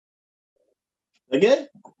Again?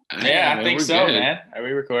 Yeah, I think so, man. Are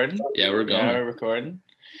we recording? Yeah, we're going. Yeah, we're recording.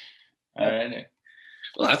 All right.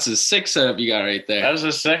 Well, that's a sick setup you got right there. That was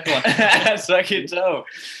a sick one. Suck it toe.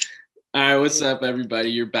 All right, what's up,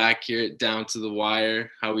 everybody? You're back here at Down to the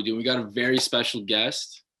Wire. How we doing? We got a very special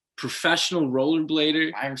guest, professional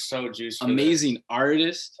rollerblader. I'm so juiced. Amazing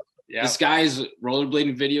artist. Yeah. This guy's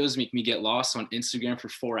rollerblading videos make me get lost on Instagram for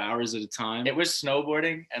 4 hours at a time. It was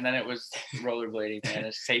snowboarding, and then it was rollerblading, man.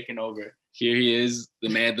 It's taken over. Here he is, the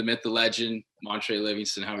man, the myth, the legend, Montre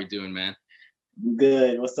Livingston. How we doing, man?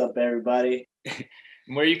 Good. What's up, everybody?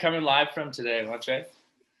 Where are you coming live from today, Montre?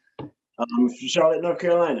 Charlotte, North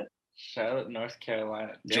Carolina. Charlotte, North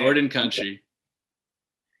Carolina. Damn. Jordan country.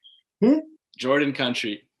 Jordan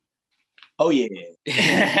country. Oh, yeah.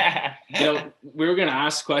 We were going to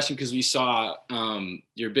ask a question because we saw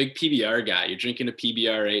you're a big PBR guy. You're drinking a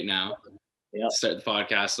PBR right now. Yeah. Start the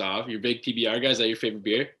podcast off. You're a big PBR guy. Is that your favorite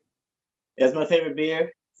beer? That's my favorite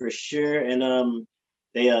beer, for sure. And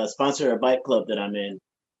they sponsor a bike club that I'm in.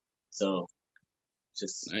 So,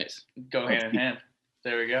 just nice. Go hand in hand.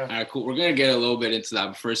 There we go. All right, cool. We're going to get a little bit into that,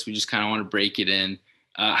 but first we just kind of want to break it in.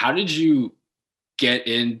 How did you get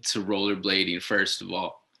into rollerblading, first of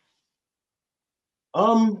all?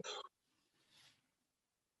 I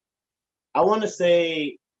want to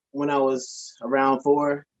say when I was around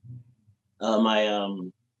 4, my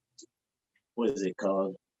what is it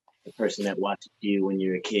called? The person that watches you when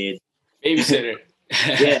you're a kid. Babysitter.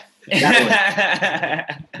 Yeah.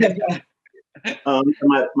 That one.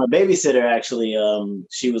 My babysitter actually,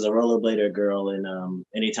 she was a rollerblader girl, and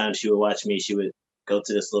anytime she would watch me, she would go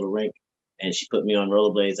to this little rink, and she put me on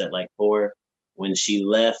rollerblades at like 4. When she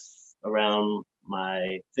left around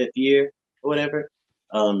my 5th year or whatever,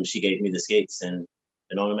 she gave me the skates and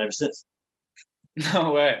been on them ever since.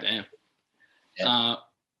 No way. Damn. Yeah.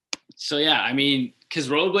 So yeah, I mean, because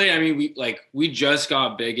rollerblade, I mean, we just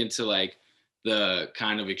got big into like the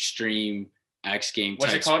kind of extreme X game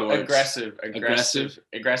What's type it called? sports.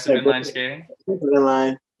 Aggressive inline skating?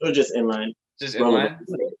 Inline or just inline? Just inline?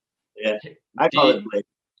 Yeah. I call it blade.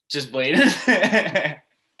 Just blade?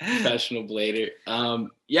 Professional blader.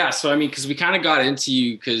 Yeah, so I mean, because we kind of got into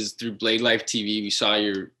you because through Blade Life TV, we saw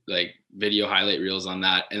your like video highlight reels on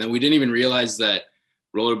that. And then we didn't even realize that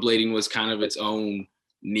rollerblading was kind of its own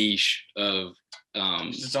niche of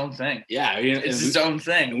it's its own thing. Yeah, it's its own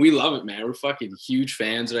thing. And we love it, man. We're fucking huge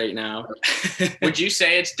fans right now. Would you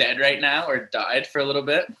say it's dead right now or died for a little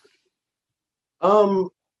bit?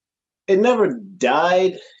 It never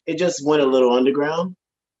died. It just went a little underground.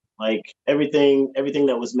 Like everything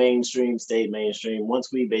that was mainstream stayed mainstream.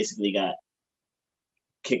 Once we basically got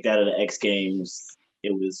kicked out of the X Games,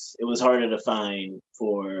 it was harder to find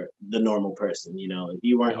for the normal person. You know, if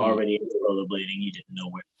you weren't already into rollerblading, you didn't know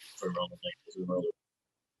where for rollerblading.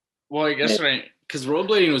 Well, I guess because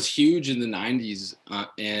rollerblading was huge in the 90s,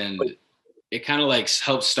 and it kind of like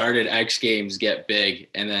helped started X Games get big,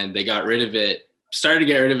 and then they got rid of it. Started to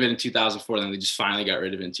get rid of it in 2004, then they just finally got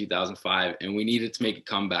rid of it in 2005, and we needed to make a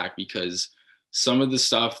comeback because some of the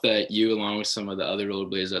stuff that you, along with some of the other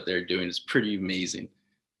rollerbladers out there, are doing is pretty amazing.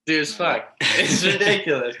 Dude, it's fuck. It's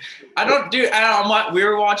ridiculous. We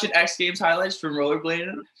were watching X Games highlights from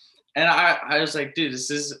rollerblading, and I was like, dude,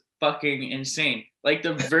 this is fucking insane. Like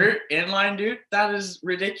the vert inline, dude, that is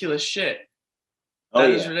ridiculous shit. That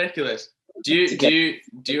is ridiculous. Do you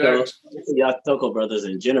Y'all Toko brothers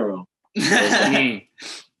in general? Yeah,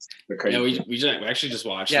 we actually just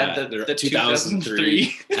watched the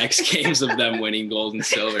 2003 X Games of them winning gold and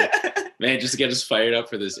silver. Man, just to get us fired up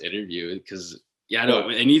for this interview because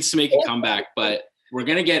it needs to make a comeback. But we're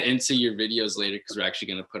gonna get into your videos later because we're actually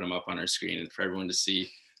gonna put them up on our screen for everyone to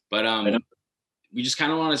see. But we just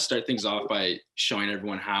kind of want to start things off by showing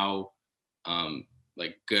everyone how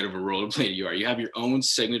like good of a rollerblader you are. You have your own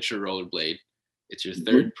signature rollerblade. It's your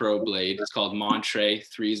third pro blade. It's called Montre.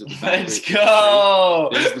 3s at the back. Let's go.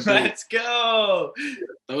 Let's go.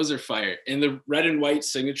 Those are fire. And the red and white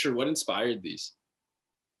signature, what inspired these?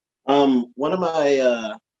 One of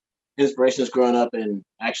my inspirations growing up, and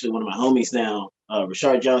actually one of my homies now,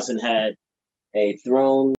 Rashard Johnson, had a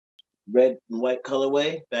Throne red and white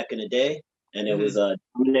colorway back in the day, and it was a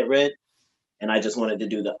dominant red. And I just wanted to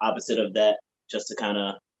do the opposite of that just to kind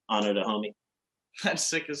of honor the homie. That's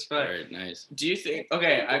sick as fuck. All right, nice. Do you think,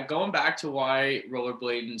 going back to why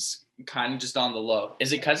rollerblading's kind of just on the low,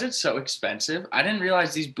 is it because it's so expensive? I didn't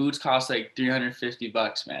realize these boots cost like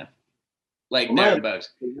 $350, man. Like thereabouts.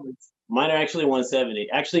 Mine are actually $170.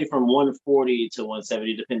 Actually from $140 to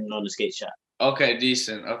 $170, depending on the skate shop. Okay,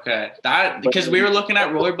 decent. Okay, that because we were looking at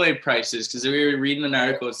rollerblade prices because we were reading an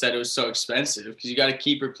article that said it was so expensive because you got to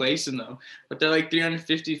keep replacing them, but they're like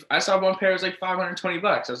 350. I saw one pair was like $520.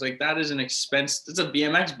 I was like, that is an expense. It's a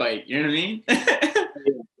BMX bike. You know what I mean?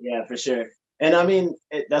 Yeah, for sure. And I mean,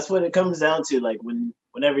 that's what it comes down to. Like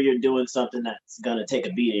whenever you're doing something that's gonna take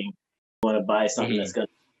a beating, you want to buy something that's gonna.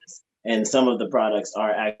 And some of the products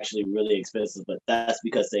are actually really expensive, but that's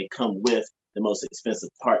because they come with the most expensive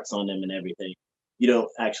parts on them and everything. You don't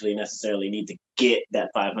actually necessarily need to get that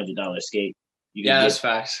 $500 skate. You can that's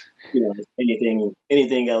facts.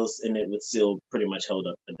 Anything else, and it would still pretty much hold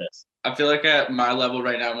up the best. I feel like at my level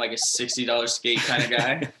right now, I'm like a $60 skate kind of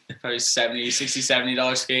guy. Probably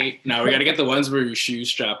 $70 skate. No, we got to get the ones where your shoes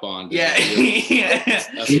strap on. Yeah.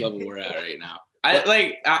 That's the level we're at right now.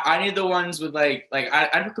 I need the ones with I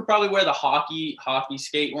could probably wear the hockey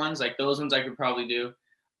skate ones. Like those ones I could probably do.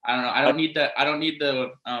 I don't know. I don't need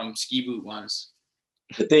the ski boot ones.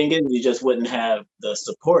 The thing is, you just wouldn't have the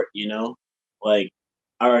support, like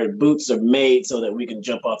our boots are made so that we can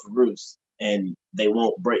jump off of roofs and they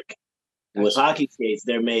won't break. With hockey skates,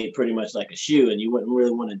 they're made pretty much like a shoe, and you wouldn't really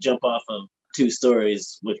want to jump off of 2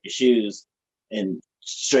 stories with your shoes and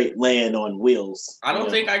straight land on wheels. I don't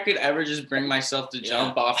think I could ever just bring myself to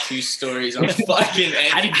jump off 2 stories on fucking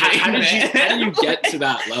anything. How do you get to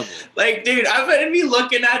that level? Like, dude, I'm gonna be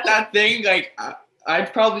looking at that thing. Like,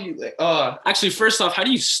 I'd probably Actually, first off, how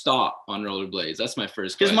do you stop on rollerblades? That's my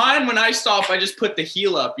first question. Because mine, when I stop, I just put the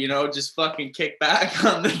heel up. Just fucking kick back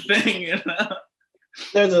on the thing.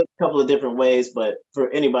 There's a couple of different ways, but for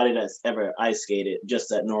anybody that's ever ice skated, just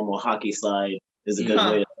that normal hockey slide is a good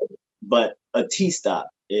way to do it. But a T-stop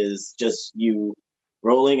is just you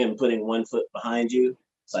rolling and putting one foot behind you.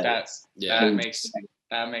 That makes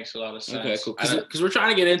a lot of sense. Okay, cool. Because we're trying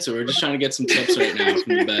to get into it. We're just trying to get some tips right now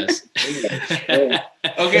from the best.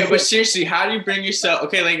 Okay, but seriously, how do you bring yourself?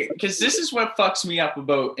 Okay, because this is what fucks me up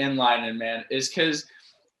about inlining, man, is because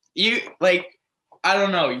you I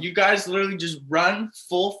don't know. You guys literally just run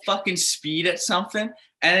full fucking speed at something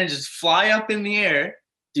and then just fly up in the air.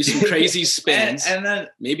 Do some crazy spins. and then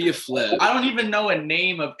maybe a flip. I don't even know a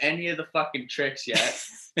name of any of the fucking tricks yet.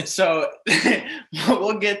 So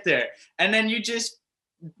we'll get there. And then you just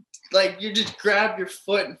grab your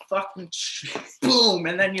foot and fucking boom.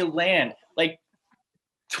 And then you land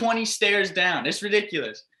 20 stairs down. It's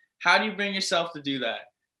ridiculous. How do you bring yourself to do that?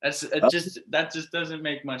 That just doesn't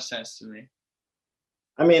make much sense to me.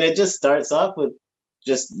 I mean, it just starts off with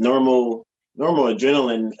just normal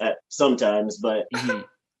adrenaline at sometimes, but I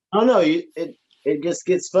don't know. It just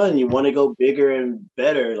gets fun. You want to go bigger and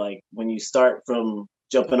better. Like when you start from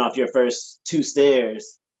jumping off your first 2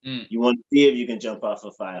 stairs, you want to see if you can jump off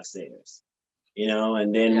of 5 stairs,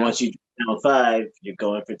 and then once you jump down 5, you're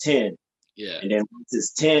going for 10. Yeah. And then once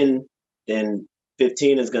it's 10, then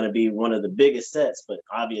 15 is going to be one of the biggest sets, but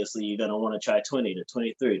obviously you're going to want to try 20 to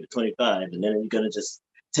 23 to 25, and then you're going to just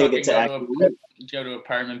take it to go to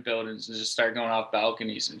apartment buildings and just start going off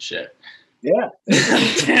balconies and shit. Yeah.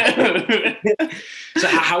 So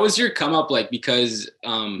how was your come up like? Because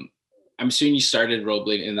I'm assuming you started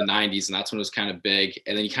rollerblading in the 90s and that's when it was kind of big,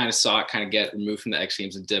 and then you kind of saw it kind of get removed from the X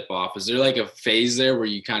Games and dip off. Was there like a phase there where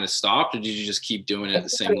you kind of stopped, or did you just keep doing it at the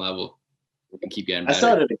same level and keep getting better? I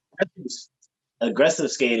started aggressive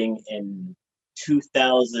skating in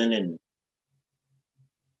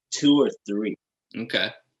 2002 or 3. Okay.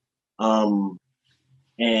 And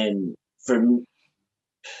for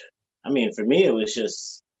me, it was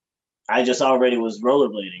just, I just already was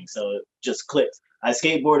rollerblading, so it just clicked. I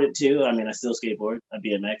skateboarded too. I mean, I still skateboard. I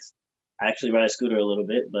BMX. I actually ride a scooter a little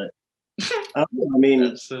bit, but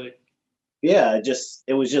yeah,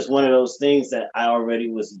 it was just one of those things that I already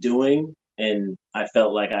was doing, and I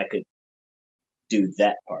felt like I could do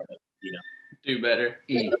that part of it, do better.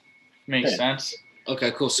 Makes sense.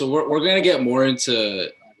 Okay, cool. So we're gonna get more into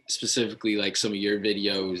specifically like some of your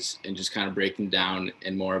videos and just kind of breaking down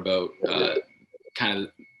and more about the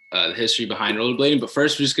history behind rollerblading. But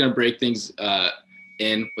first, we're just gonna break things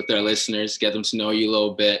in with our listeners, get them to know you a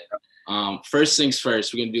little bit. First things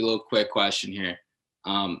first, we're gonna do a little quick question here.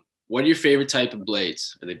 What are your favorite type of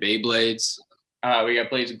blades? Are they Beyblades? We got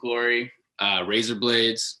Blades of Glory. Razor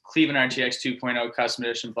blades, Cleveland RTX 2.0 custom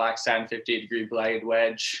edition black satin 58-degree blade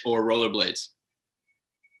wedge, or rollerblades.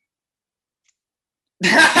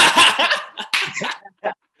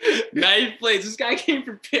 Knife blades. This guy came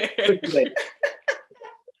prepared.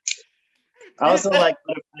 I also like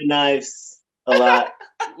butterfly knives a lot.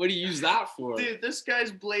 What do you use that for? Dude, this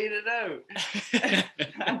guy's bladed out. I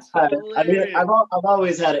mean, I've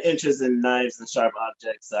always had an interest in knives and sharp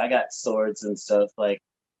objects. So I got swords and stuff. Like,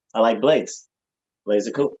 I like blades. Blades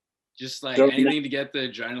are cool. Just like anything to get the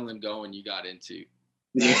adrenaline going, you got into.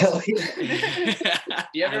 Yeah. Do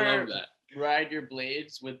you ever ride your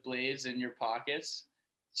blades with blades in your pockets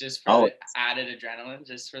just for the added adrenaline,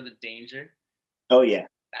 just for the danger? Oh yeah.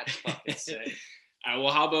 That's fucking sick.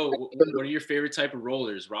 Well, how about what are your favorite type of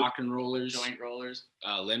rollers? Rock and rollers, joint rollers,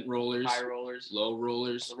 lint rollers, high rollers, low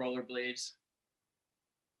rollers, the rollerblades.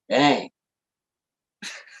 Dang.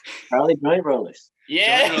 Probably joint rollers.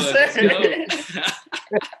 Yes, sir.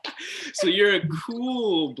 So you're a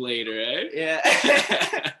cool blader, eh? Yeah.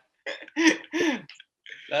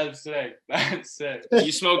 That's sick. That's sick. Do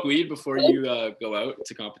you smoke weed before you go out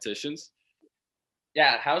to competitions?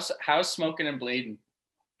 Yeah. How's smoking and blading?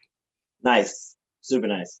 Nice. Super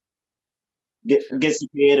nice. Gets the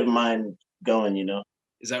creative mind going, you know.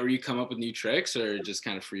 Is that where you come up with new tricks or just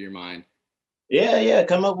kind of free your mind? Yeah.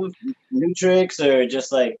 Come up with new tricks or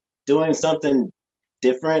just like doing something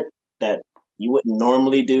different that you wouldn't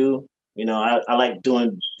normally do. You know, I like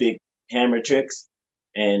doing big hammer tricks,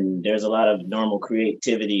 and there's a lot of normal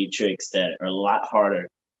creativity tricks that are a lot harder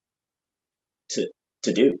to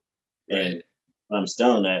do. Right. And when I'm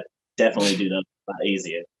stoned, I definitely do that a lot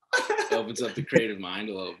easier. Opens up the creative mind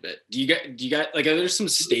a little bit. Do you got like, are there some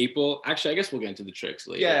staple? Actually, I guess we'll get into the tricks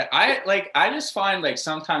later. Yeah, I just find like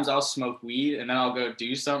sometimes I'll smoke weed and then I'll go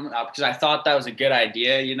do something because I thought that was a good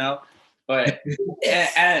idea, you know. But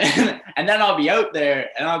and then I'll be out there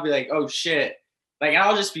and I'll be like, oh shit, like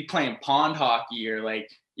I'll just be playing pond hockey or like,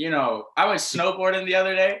 you know, I was snowboarding the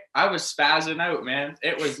other day. I was spazzing out, man.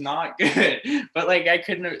 It was not good. But like I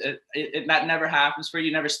couldn't. That never happens for you.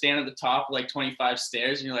 You never stand at the top of like 25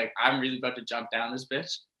 stairs and you're like, I'm really about to jump down this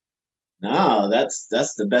bitch. No, that's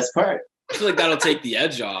the best part. I feel like that'll take the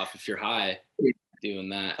edge off if you're high doing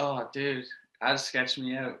that. Oh, dude, that'd sketch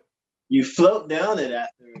me out. You float down it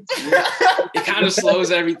afterwards. It kind of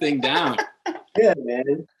slows everything down. Yeah,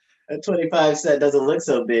 man. That 25 set doesn't look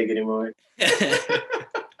so big anymore.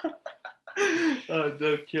 Oh,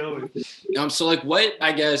 don't kill me. So like what,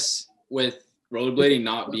 I guess, with rollerblading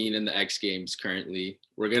not being in the X Games currently,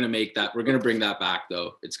 we're going to bring that back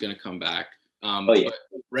though. It's going to come back. Yeah. But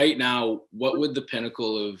right now, what would the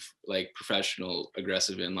pinnacle of like professional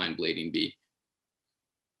aggressive inline blading be?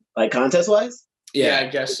 Like contest wise? Yeah, I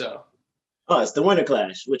guess so. Oh, it's the Winter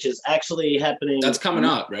Clash, which is actually happening. That's coming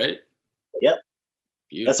up, right? Yep.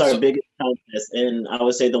 Beautiful. That's our biggest contest. And I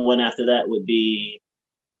would say the one after that would be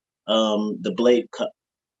the Blade Cup.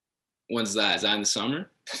 When's that? Is that in the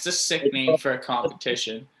summer? It's a sick name for a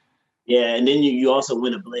competition. Yeah, and then you also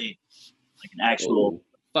win a blade. Like an actual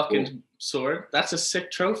fucking sword. That's a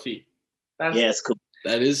sick trophy. Yeah, it's cool.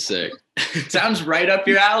 That is sick. Sounds right up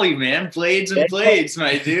your alley, man. Blades and blades,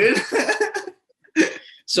 my dude.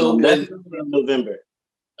 So that's in November.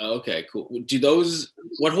 Okay, cool.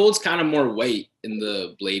 What holds kind of more weight in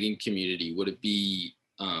the blading community? Would it be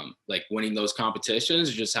like winning those competitions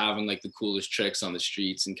or just having like the coolest tricks on the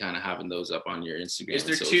streets and kind of having those up on your Instagram? Is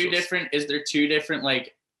there two different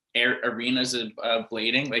like arenas of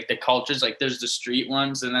blading? Like the cultures, like there's the street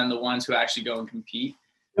ones and then the ones who actually go and compete?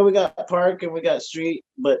 Yeah, we got park and we got street,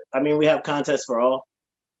 but I mean we have contests for all.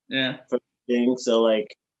 Yeah. For things. So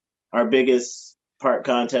like our biggest park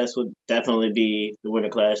contest would definitely be the Winter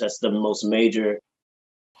Clash. That's the most major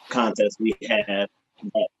contest we have.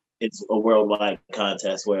 But it's a worldwide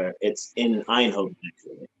contest where it's in Eindhoven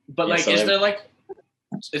actually. But like, so is there like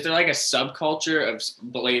a subculture of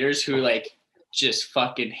bladers who like just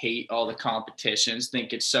fucking hate all the competitions,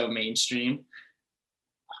 think it's so mainstream?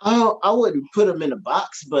 I wouldn't put them in a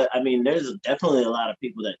box, but I mean, there's definitely a lot of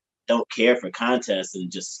people that don't care for contests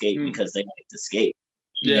and just skate because they like to skate.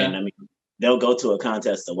 Yeah, and I mean, they'll go to a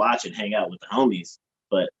contest to watch and hang out with the homies,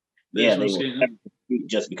 but yeah, they will never compete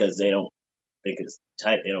just because they don't think it's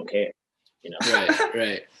tight. They don't care, you know.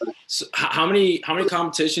 Right. So how many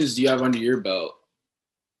competitions do you have under your belt?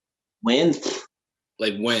 Wins?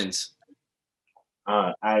 Like wins?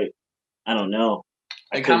 I don't know.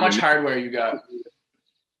 Like how much hardware you got?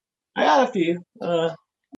 I got a few.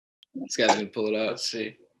 This guy's gonna pull it out. Let's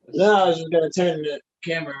see. No, I was just gonna turn the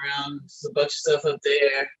camera around. There's a bunch of stuff up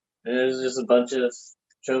there. And there's just a bunch of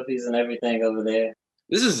trophies and everything over there.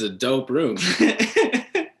 This is a dope room.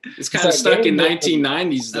 It's kind of stuck in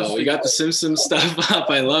 1990s though. We got the Simpsons stuff up.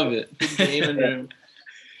 I love it. Gaming room.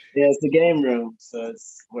 Yeah, it's the game room, so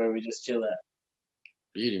it's where we just chill at.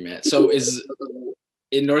 Beauty, man. So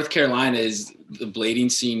in North Carolina, is the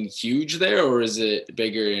blading scene huge there, or is it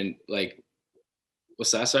bigger in like,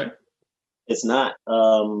 what's that, sorry? It's not.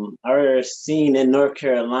 Our scene in North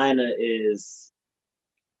Carolina is,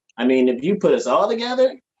 I mean, if you put us all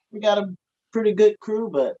together, we got a pretty good crew,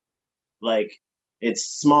 but like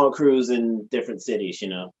it's small crews in different cities, you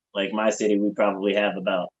know. like my city, we probably have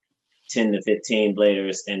about 10 to 15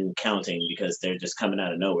 bladers and counting because they're just coming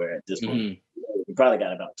out of nowhere at this point. We probably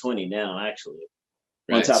got about 20 now, actually.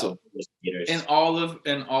 Right. On top of skaters. In all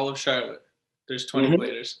of Charlotte, there's 20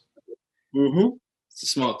 bladers. It's a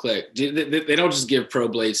small clique. They don't just give pro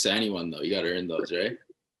blades to anyone, though. You got to earn those, right?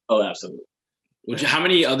 Oh, absolutely. How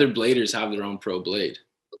many other bladers have their own pro blade?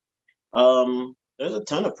 There's a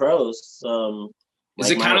ton of pros. Is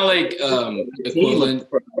it kind of like equivalent?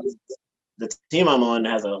 The team I'm on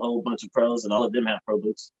has a whole bunch of pros, and all of them have pro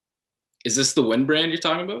boots. Is this the Wind brand you're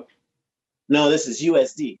talking about? No, this is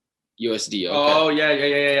USD. USD. Okay. Oh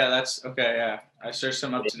yeah. That's okay. Yeah, I searched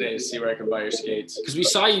some up today to see where I can buy your skates. Because we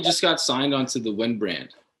saw you just got signed onto the Wind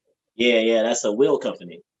brand. Yeah. That's a Will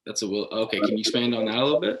company. That's a Will. Okay, can you expand on that a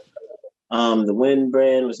little bit? The Wind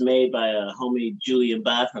brand was made by a homie Julian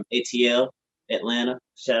Bai from ATL Atlanta.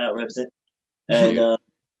 Shout out, represent. And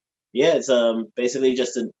it's basically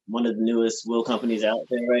just one of the newest Will companies out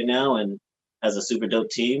there right now, and has a super dope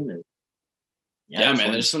team. And yeah,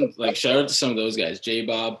 man, there's some shout out to some of those guys: J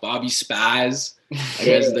Bob, Bobby Spaz, that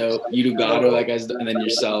guy's dope. You Gato, that guy's dope. And then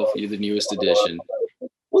yourself, you're the newest addition.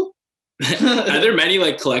 Are there many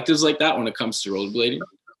collectives like that when it comes to rollerblading?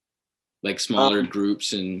 Like smaller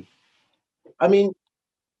groups and. I mean,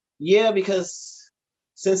 yeah, because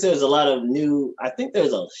since there's a lot of I think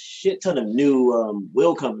there's a shit ton of new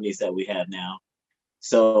Will companies that we have now.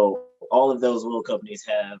 So all of those Will companies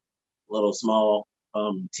have little small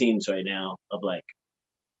teams right now of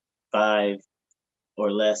 5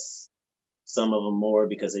 or less. Some of them more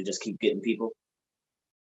because they just keep getting people.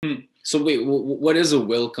 So wait, what is a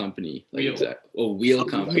Will company? Wheel. Exactly. Oh, Wheel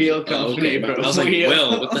company. Wheel company, bro. I was like,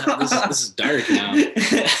 Will. What the hell? This is dark now.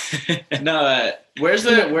 No, where are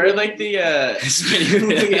the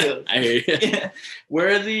I hear you. Yeah.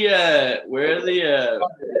 Where are the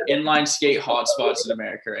inline skate hotspots in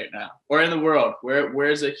America right now, or in the world? Where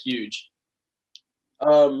is it huge?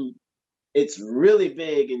 It's really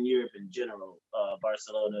big in Europe in general.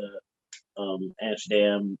 Barcelona,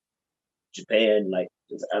 Amsterdam, Japan,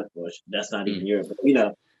 of course, that's not even Europe, but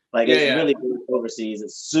it's really big overseas.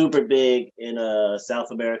 It's super big in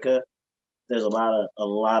South America. There's a lot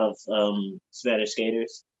of Spanish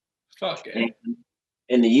skaters. Fuck it.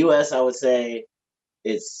 In the US, I would say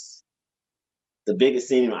it's the biggest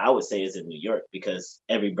scene I would say is in New York, because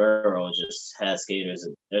every borough just has skaters,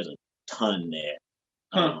 and there's a ton there.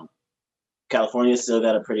 California still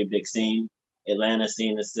got a pretty big scene. Atlanta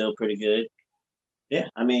scene is still pretty good. Yeah,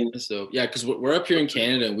 I mean, so yeah, because we're up here in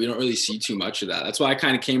Canada and we don't really see too much of that. That's why it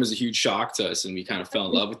kind of came as a huge shock to us, and we kind of fell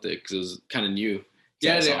in love with it because it was kind of new.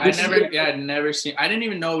 I'd never seen. I didn't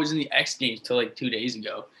even know it was in the X Games till 2 days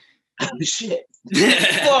ago. Oh shit!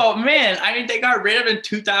 Well, man, I mean, they got rid of it in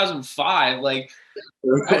 2005.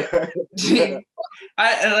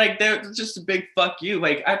 They're just a big fuck you.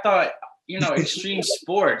 I thought. Extreme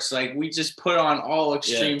sports. We just put on all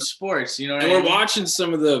extreme sports. You know what I mean? We're watching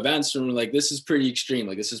some of the events from this is pretty extreme.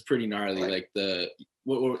 This is pretty gnarly.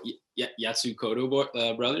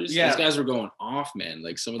 Yatsukoto brothers. Yeah. These guys were going off, man.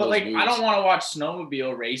 Some of those. But I don't want to watch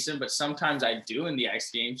snowmobile racing, but sometimes I do in the X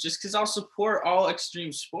Games just because I'll support all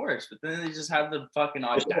extreme sports. But then they just have the fucking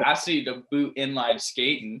audacity to boot inline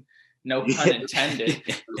skating. No pun intended.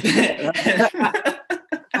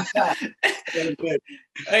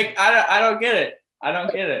 I don't get it.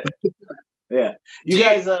 Yeah, you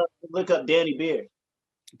guys look up Danny Beer.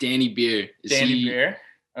 Danny Beer. Beer.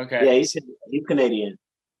 Okay. Yeah, he's Canadian.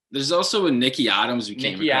 There's also a Nicky Adams who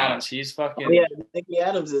came across. Nicky Adams, he's fucking. Oh, yeah, Nicky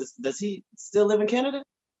Adams does he still live in Canada?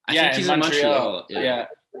 I think he's in Montreal. Yeah.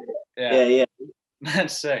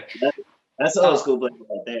 That's sick. That's an old school player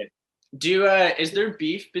right there. Is there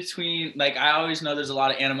beef between I always know there's a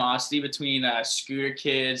lot of animosity between scooter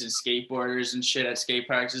kids and skateboarders and shit at skate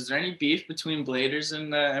parks. Is there any beef between bladers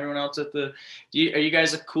and everyone else at the? Are you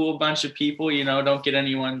guys a cool bunch of people? Don't get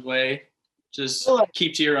anyone's way. Just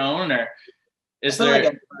keep to your own, or is there?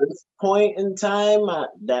 At this point in time,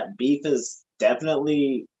 that beef has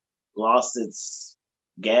definitely lost its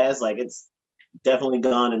gas. It's definitely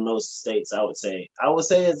gone in most states. I would say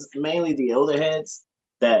it's mainly the older heads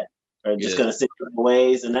that are just going to stick to their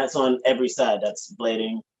ways, and that's on every side. That's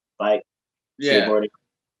blading, bike, skateboarding.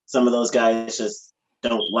 Some of those guys just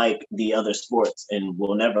don't like the other sports and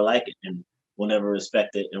will never like it and will never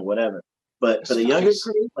respect it and whatever. But for the younger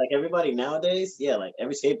crew, everybody nowadays,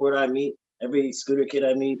 every skateboarder I meet, every scooter kid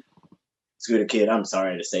I meet, I'm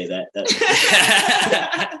sorry to say that.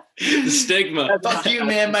 The stigma. Fuck you,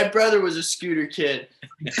 man. My brother was a scooter kid.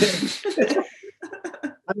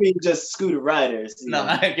 I mean, just scooter riders. No,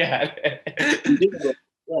 I got it.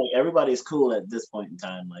 Everybody's cool at this point in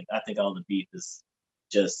time. I think all the beef is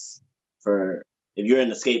just for if you're in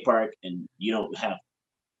the skate park and you don't have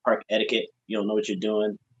park etiquette, you don't know what you're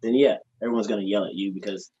doing, then yeah, everyone's gonna yell at you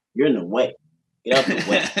because you're in the way. Get out the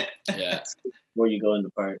way. Yeah. Before you go in the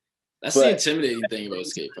park. That's the intimidating thing about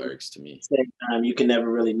skate parks to me. At the same time, you can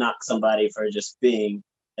never really knock somebody for just being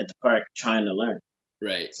at the park trying to learn.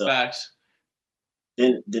 Right. So facts.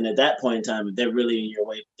 Then at that point in time, if they're really in your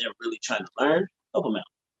way, they're really trying to learn, help them out.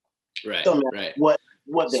 Right. Don't matter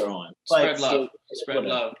what they're on. Spread love. Spread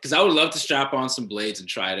love. Because I would love to strap on some blades and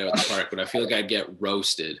try it out at the park, but I feel like I'd get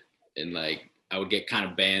roasted and like I would get kind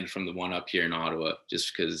of banned from the one up here in Ottawa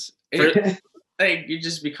just because. Like you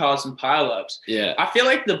just be causing pileups. Yeah. I feel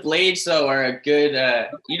like the blades though are a good.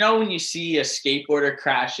 You know when you see a skateboarder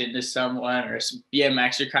crash into someone or some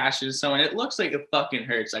BMXer crash into someone, it looks like it fucking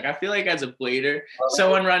hurts. Like I feel like as a blader,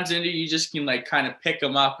 someone runs into you, just can like kind of pick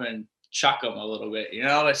them up and chuck them a little bit. You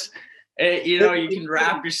know, you can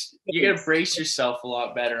you gotta brace yourself a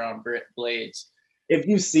lot better on blades. If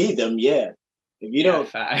you see them, yeah. If you don't,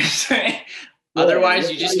 fast. Otherwise,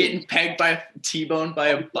 you're just getting pegged by T-boned by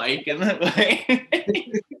a bike and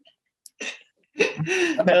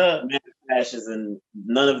crashes and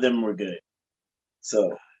none of them were good.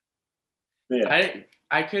 So yeah,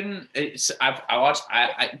 I couldn't. I watched.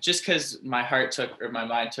 I just because my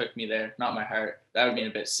mind took me there. Not my heart. That would be a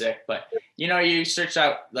bit sick. But you search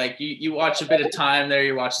out like you watch a bit of time there.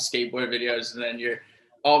 You watch the skateboard videos, and then you're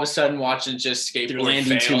all of a sudden watching just skateboard You're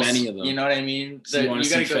landing fails. Too many of them. You know what I mean? So you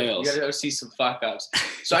gotta go see some fuck ups.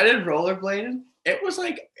 So I did rollerblading. It was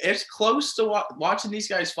like it's close to watching these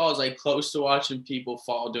guys fall is like close to watching people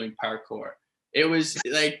fall doing parkour. It was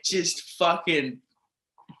like just fucking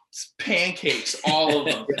pancakes, all of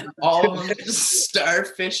them just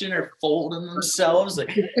starfishing or folding themselves.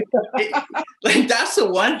 Like that's the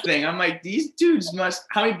one thing. I'm like, these dudes must.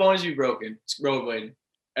 How many bones have you broken? Rollerblading.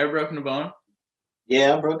 Ever broken a bone?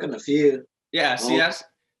 Yeah, I've broken a few. Yeah, see, that's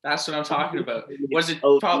what I'm talking about. Was it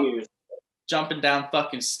probably jumping down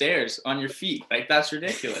fucking stairs on your feet? Like that's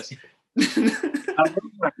ridiculous. I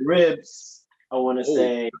broke my ribs. I want to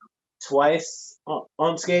say twice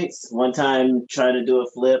on skates. One time trying to do a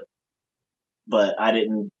flip, but I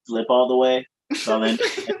didn't flip all the way. So I landed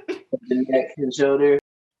the neck and shoulder.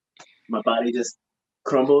 My body just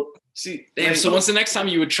crumbled. See, damn. So what's the next time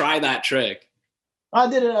you would try that trick? I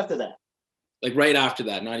did it after that. Like right after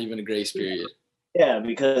that, not even a grace period. Yeah,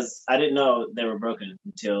 because I didn't know they were broken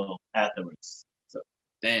until afterwards. So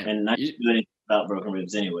damn. And not do anything about broken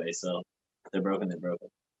ribs anyway. So they're broken, they're broken.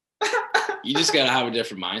 You just gotta have a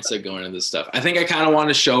different mindset going into this stuff. I think I kind of want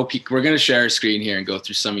to show people. We're gonna share a screen here and go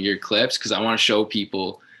through some of your clips because I want to show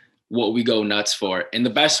people what we go nuts for. And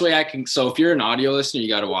the best way I can. So if you're an audio listener, you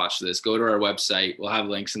got to watch this. Go to our website. We'll have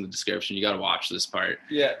links in the description. You got to watch this part.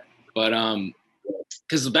 Yeah. But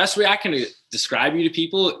because the best way I can describe you to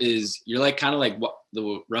people is you're like kind of like what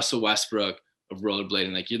the Russell Westbrook of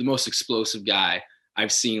rollerblading. Like you're the most explosive guy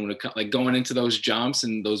I've seen when it comes like going into those jumps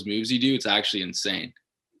and those moves you do. It's actually insane.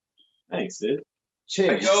 Thanks, dude.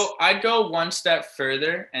 Cheers. I'd go one step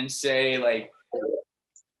further and say like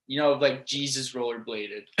Jesus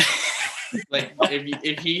rollerbladed. Like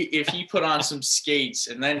if he put on some skates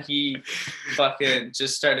and then he fucking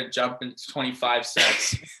just started jumping 25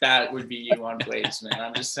 sets, that would be you on blades, man.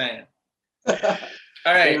 I'm just saying. All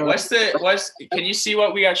right, can you see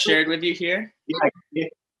what we got shared with you here? Yeah.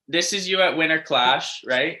 This is you at Winter Clash,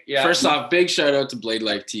 right? Yeah. First off, big shout out to Blade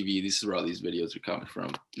Life TV. This is where all these videos are coming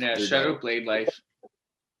from. Yeah, shout out Blade Life.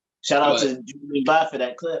 Shout out to Julian Bye for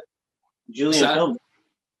that clip. Julian filmed.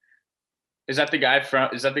 Is that the guy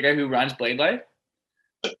who runs Blade Life?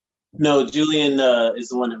 No, Julian is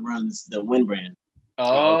the one that runs the Win brand.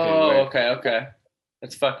 Oh, okay.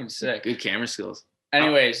 That's fucking sick. Good camera skills.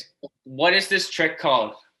 Anyways, what is this trick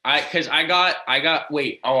called? I think I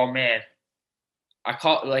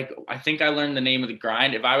learned the name of the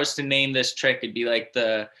grind. If I was to name this trick, it'd be like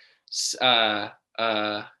the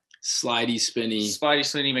slidey spinny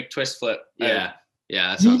McTwist flip. Yeah,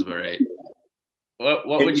 that sounds about right. What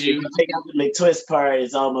would you take out the McTwist part?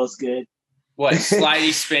 Is almost good. What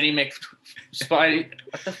slidey spinny Spidey?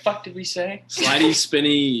 What the fuck did we say? Slidey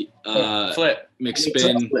spinny flip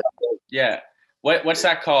McSpin. Yeah. What's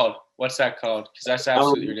that called? Because that's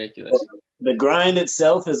absolutely ridiculous. The grind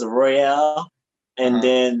itself is a Royale, and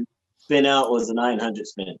then spin out was a 900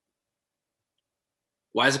 spin.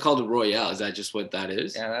 Why is it called a Royale? Is that just what that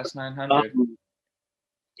is? Yeah, that's 900.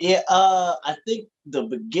 I think the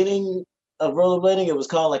beginning of rollerblading, it was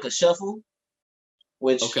called like a shuffle,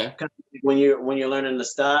 which when you're learning to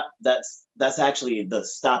stop, that's actually the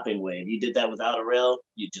stopping way. If you did that without a rail,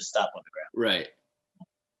 you just stop on the ground. Right.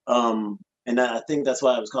 And I think that's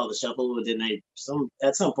why it was called the shuffle. But then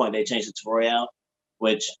at some point they changed it to Royale,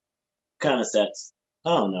 which kind of sets.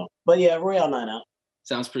 I don't know, but yeah, Royale 9 out.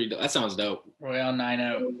 Sounds pretty dope. That sounds dope. Royale 9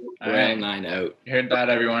 out. Royale 9 out. You heard that,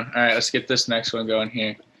 everyone? All right, let's get this next one going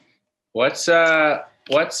here. What's that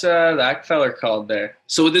feller called there?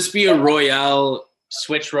 So would this be a Royale?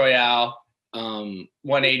 Switch Royale.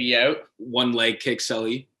 180 out. One leg kick,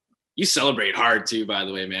 Sully. You celebrate hard too, by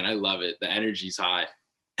the way, man. I love it. The energy's high.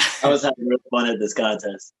 I was having real fun at this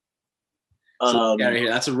contest. So, right here.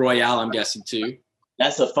 That's a Royale, I'm guessing too.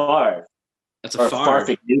 That's a Favre. That's a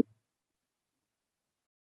Favre.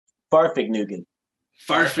 Farfignugan.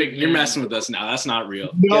 Farfig, you're messing with us now. That's not real.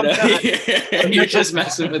 No, you're just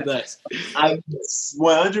messing with us. I'm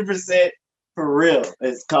 100% for real.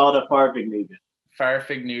 It's called a Farfignugan.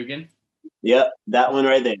 Farfignugan? Yep, that one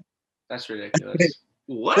right there. That's ridiculous.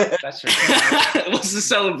 What? That's ridiculous. What's the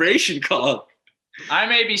celebration called? I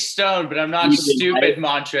may be stoned, but I'm not stupid,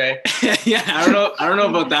 Montre. Yeah, I don't know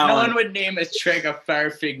about that one. No one would name a trick a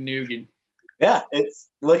Farfignugan. Yeah,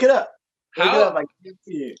 look it up. How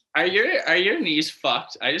are your knees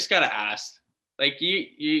fucked? I just gotta ask. Like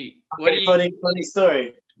funny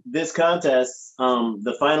story. This contest,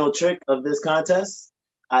 the final trick of this contest,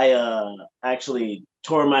 I actually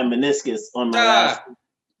tore my meniscus on my last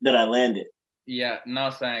that I landed. Yeah, no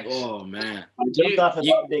thanks. Oh man. I jumped off of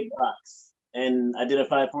the big box and I did a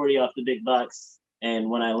 540 off the big box. And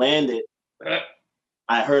when I landed,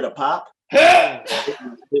 I heard a pop. I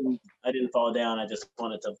didn't fall down. I just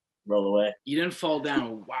wanted to roll away. You didn't fall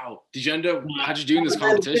down. Wow. How'd you do in this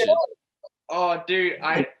competition? Oh, dude,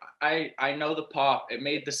 I know the pop. It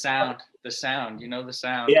made the sound. The sound. You know the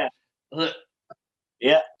sound. Yeah.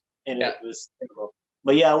 Yeah. And it was terrible.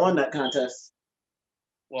 But yeah, I won that contest.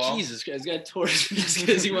 Well, Jesus Christ, this guy tore just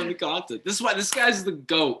because he won the contest. This is why this guy's the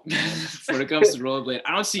GOAT when it comes to rollerblade.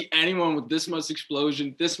 I don't see anyone with this much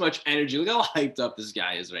explosion, this much energy. Look how hyped up this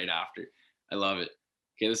guy is right after. I love it.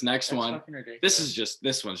 Okay, this next one.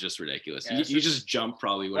 This one's just ridiculous. Yeah, you just jump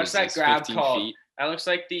probably. What's that grab called? Feet. That looks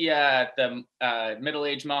like the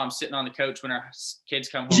middle-aged mom sitting on the couch when her kids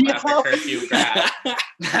come home after curfew grab.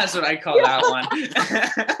 That's what I call that one.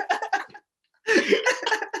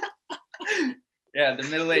 Yeah, the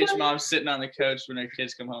middle-aged mom sitting on the couch when her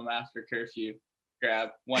kids come home after curfew grab.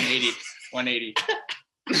 180.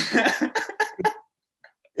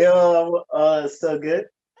 Yo, so good.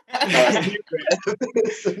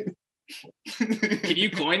 Can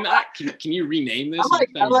you coin that? Can you rename this?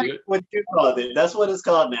 I like what you called it. That's what it's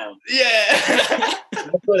called now. Yeah.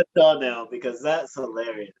 That's what it's called now because that's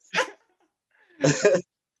hilarious.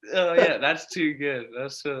 Oh yeah, that's too good.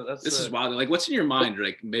 This is wild. Like, what's in your mind,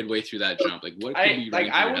 like midway through that jump? Like, what could be?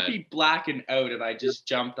 I would be blacking out if I just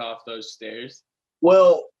jumped off those stairs.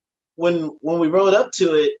 Well, when we rode up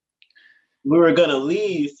to it, we were gonna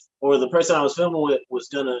leave, or the person I was filming with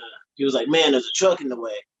he was like, "Man, there's a truck in the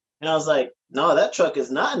way," and I was like, "No, that truck is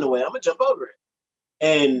not in the way. I'm gonna jump over it."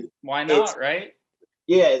 And why not? Right?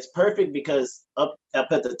 Yeah, it's perfect because up at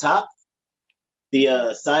the top,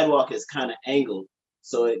 the sidewalk is kind of angled.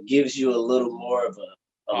 So it gives you a little more of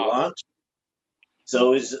a launch.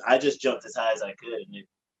 So I just jumped as high as I could, and it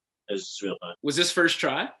was just real fun. Was this first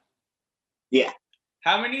try? Yeah.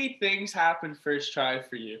 How many things happen first try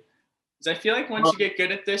for you? Because I feel like once you get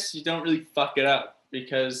good at this, you don't really fuck it up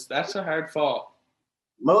because that's a hard fall.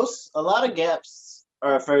 A lot of gaps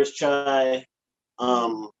are a first try,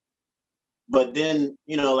 but then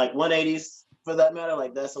like 180s for that matter,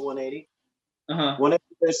 like that's a 180. 180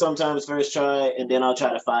 sometimes first try, and then I'll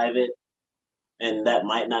try to 5 it, and that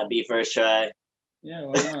might not be first try. Yeah,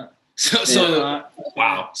 why not?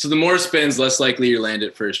 Wow. So the more spins, less likely you land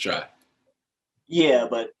it first try. Yeah,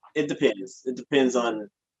 but it depends. It depends on,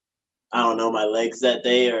 I don't know, my legs that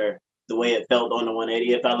day or the way it felt on the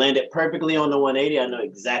 180. If I landed perfectly on the 180, I know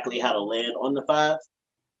exactly how to land on the 5.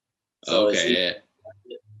 So okay,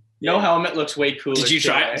 yeah. No helmet looks way cooler. Did you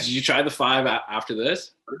try the 5 after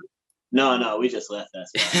this? No, we just left that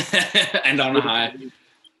spot. And on a high.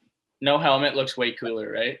 No helmet looks way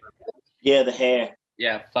cooler, right? Yeah, the hair.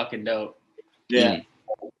 Yeah, fucking dope. Yeah.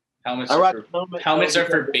 Helmets are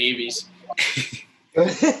for babies. Well,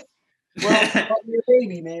 you're a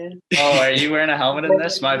baby, man. Oh, are you wearing a helmet in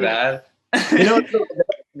this? My bad.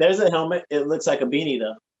 There's a helmet. It looks like a beanie,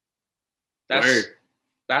 though.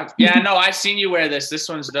 I've seen you wear this. This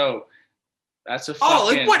one's dope. That's a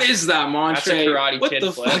fucking, what is that, Montre? That's a Karate what Kid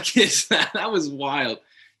the flip. Fuck is that? That was wild.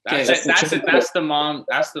 That's the mom.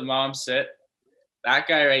 That's the mom sit. That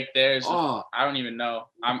guy right there is. I don't even know.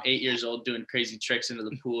 I'm 8 years old doing crazy tricks into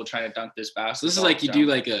the pool trying to dunk this basketball. So this is like you do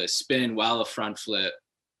like a spin while a front flip,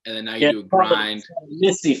 and then now you do a grind.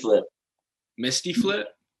 Misty flip. Misty flip?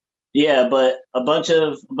 Yeah, but a bunch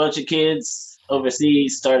of kids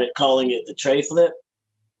overseas started calling it the tray flip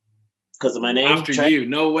because of my name. After Trey. You?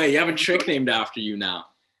 No way. You have a trick named after you now.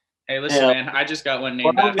 Hey, listen, man. I just got one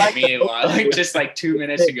named after me just like 2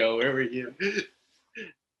 minutes ago. Where were you?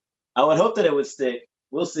 I would hope that it would stick.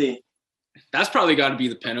 We'll see. That's probably got to be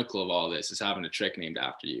the pinnacle of all this, is having a trick named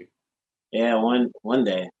after you. Yeah, one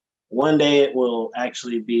day. One day it will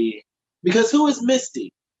actually be, because who is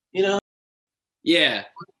Misty? You know? Yeah.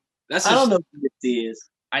 I don't know who Misty is.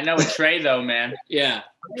 I know a Trey though, man. Yeah.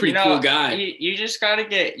 Pretty cool guy. You just got to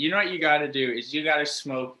what you got to do is you got to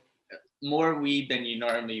smoke more weed than you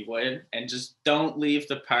normally would, and just don't leave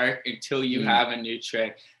the park until you have a new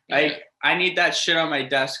trick. Like, I need that shit on my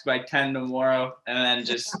desk by 10 tomorrow, and then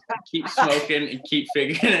just keep smoking and keep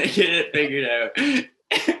get it figured out.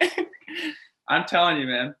 I'm telling you,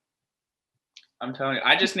 man. I'm telling you.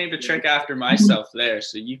 I just named a trick after myself there,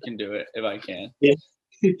 so you can do it if I can. Yeah.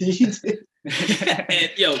 And,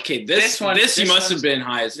 okay, this you must have been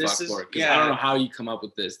high as fuck for, because I don't know how you come up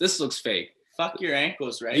with this. This looks fake. Fuck your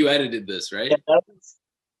ankles, right? You edited this, right? Yeah,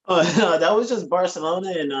 that was just Barcelona,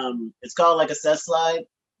 and it's called like a set slide,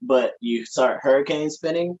 but you start hurricane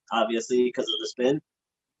spinning, obviously, because of the spin.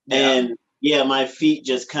 Yeah. And yeah, my feet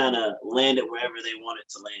just kind of landed wherever they wanted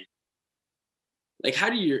to land. Like, how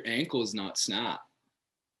do your ankles not snap?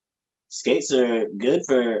 Skates are good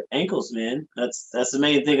for ankles, man. That's the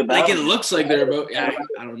main thing about it. Like, it looks like they're about,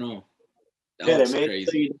 I don't know. They're made crazy.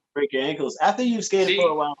 So you break your ankles. After you've skated for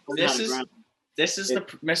a while, this is the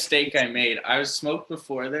mistake I made. I was smoked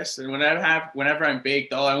before this, and whenever I'm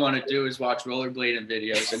baked, all I want to do is watch rollerblading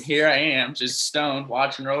videos. And here I am, just stoned,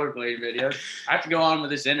 watching rollerblading videos. I have to go on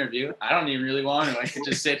with this interview. I don't even really want to. I could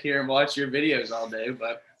just sit here and watch your videos all day.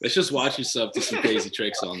 But let's just watch yourself do some crazy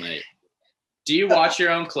tricks all night. Do you watch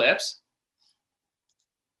your own clips?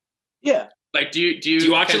 Yeah. Like, do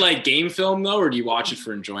you watch it like game film though, or do you watch it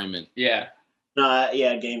for enjoyment? Yeah. No,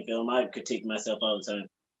 yeah, game film. I critique myself all the time.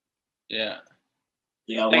 Yeah.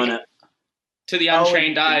 Yeah, I wanna. To the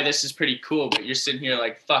untrained eye, this is pretty cool, but you're sitting here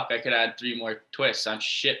like, fuck, I could add 3 more twists. I'm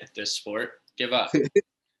shit at this sport. Give up.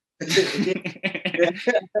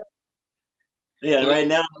 Yeah, right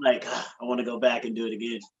now I'm like, I want to go back and do it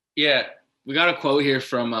again. Yeah. We got a quote here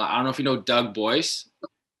from, I don't know if you know Doug Boyce.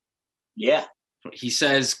 Yeah. He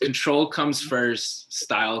says, control comes first,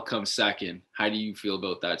 style comes second. How do you feel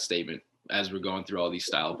about that statement as we're going through all these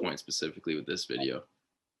style points, specifically with this video?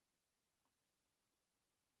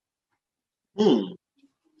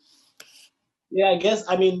 Yeah, I guess,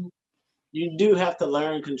 I mean, you do have to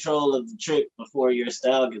learn control of the trick before your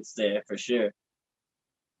style gets there, for sure.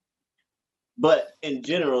 But in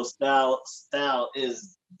general, style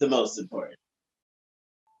is the most important.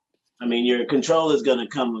 I mean, your control is going to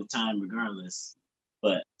come with time regardless,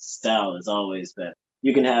 but style is always better.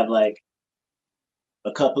 You can have like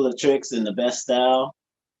a couple of tricks in the best style,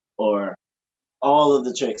 or all of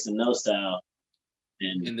the tricks in no style.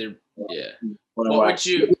 And they're, yeah. What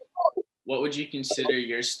would you consider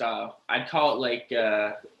your style? I'd call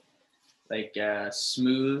it like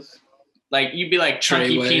smooth. Like, you'd be like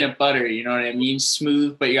chunky peanut butter, you know what I mean?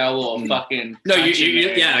 Smooth, but you got a little fucking. No,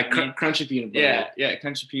 crunchy peanut butter. Yeah,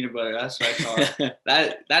 crunchy peanut butter. That's what I call it.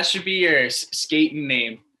 That should be your skating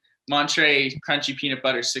name. Montre crunchy peanut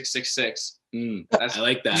butter 666. I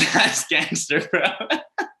like that. That's gangster, bro.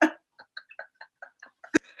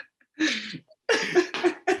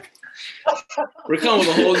 We're coming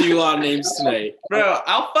with a whole new lot of names tonight. Bro,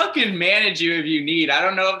 I'll fucking manage you if you need. I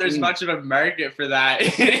don't know if there's much of a market for that.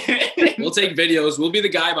 We'll take videos. We'll be the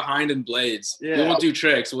guy behind in blades. Yeah. We won't do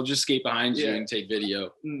tricks. We'll just skate behind you and take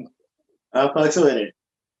video. I'll fuck with it.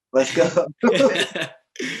 Let's go.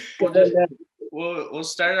 We're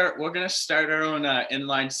gonna start our own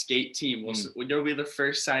inline skate team. You'll be the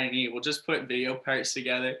first signee. We'll just put video parts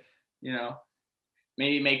together, you know.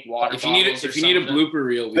 Maybe make water if you need a blooper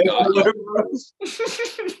reel, we got it.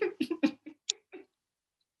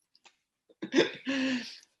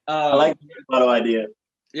 I like the photo idea.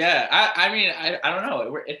 Yeah, I mean, I don't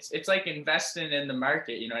know. It's like investing in the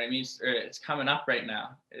market. You know what I mean? It's coming up right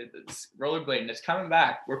now. It's rollerblading. It's coming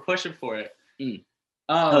back. We're pushing for it.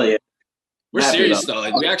 Oh yeah. We're serious though.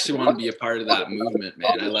 Like, we actually want to be a part of that movement,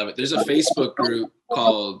 man. I love it. There's a Facebook group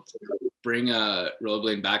called Bring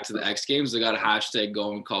Rollerblading Back to the X Games. They got a hashtag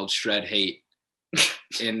going called Shred Hate,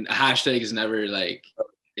 and a hashtag is never like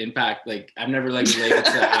impact. Like, I've never like related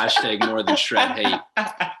to the hashtag more than Shred Hate,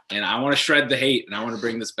 and I want to shred the hate, and I want to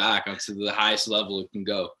bring this back up to the highest level it can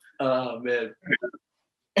go. Oh man.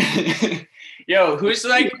 Yo, who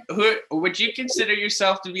would you consider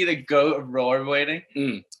yourself to be the GOAT of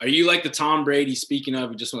rollerblading? Are you like the Tom Brady? Speaking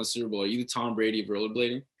of, you just won the Super Bowl. Are you the Tom Brady of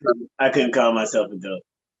rollerblading? I couldn't call myself a GOAT.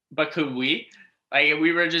 But could we? Like, if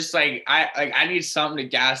we were just like, I need something to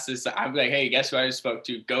gas this. I'm like, hey, guess who I just spoke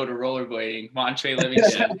to? Go to rollerblading, Montre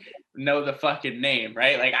Livingston. Know the fucking name,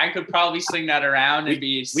 right? Like, I could probably sling that around and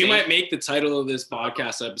be. We might make the title of this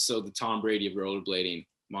podcast episode the Tom Brady of rollerblading,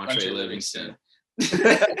 Montre Livingston.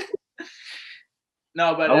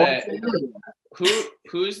 No, but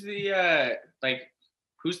who's the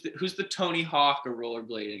who's the Tony Hawk of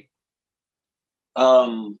rollerblading?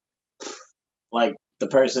 Like the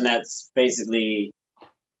person that's basically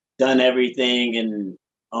done everything and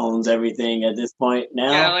owns everything at this point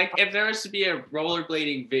now. Yeah, like if there was to be a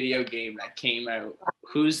rollerblading video game that came out,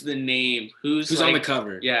 who's the name? Who's like, on the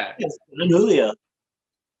cover? Yeah, John Julio.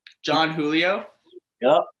 John Julio.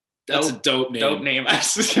 Yep. That's a dope name. Dope name. I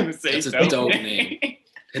was just gonna say. That's a dope name.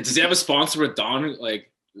 Does he have a sponsor with Don?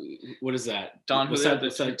 Like, what is that? Don Julio.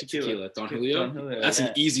 That's tequila. Don Julio. That's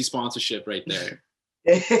an easy sponsorship right there.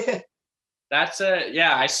 That's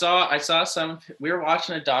I saw some. We were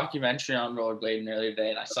watching a documentary on rollerblading earlier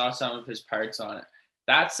today, and I saw some of his parts on it.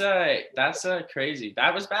 That's crazy.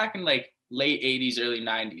 That was back in like late 80s, early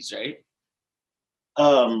 90s, right?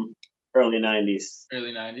 Early 90s.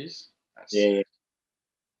 Early 90s. Yeah.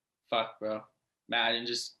 Fuck, bro. Imagine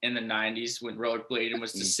just in the 90s when rollerblading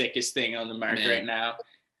was the sickest thing on the market right now.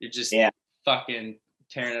 You're just fucking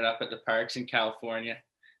tearing it up at the parks in California,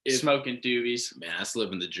 smoking doobies. Man, that's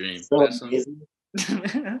living the dream. So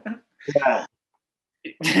yeah.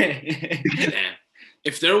 Man.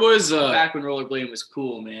 If there was back when rollerblading was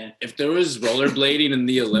cool, man. If there was rollerblading in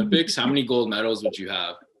the Olympics, how many gold medals would you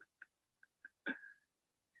have?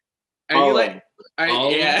 Are you like?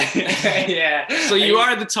 Yeah. So you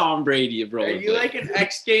are the Tom Brady of rollerblading. Are you like an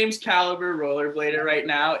X Games caliber rollerblader right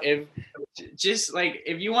now? If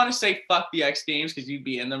you want to say fuck the X Games because you'd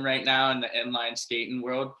be in them right now in the inline skating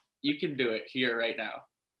world, you can do it here right now.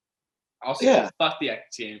 I'll say fuck the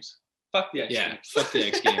X Games. Fuck the X Games. Fuck the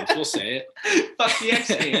X Games. We'll say it. Fuck the X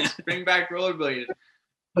Games. Bring back rollerblading.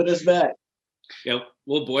 Put us back. Yep,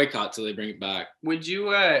 we'll boycott till they bring it back. Would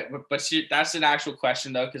you? But see, that's an actual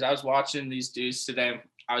question though, because I was watching these dudes today.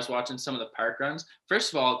 I was watching some of the park runs.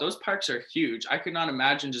 First of all, those parks are huge. I could not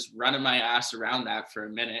imagine just running my ass around that for a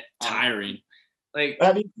minute. Tiring. Like,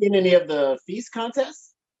 have you seen any of the feast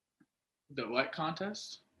contests? The what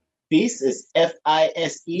contest? Feast is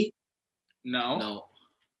FISE. No.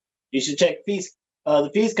 You should check feast. The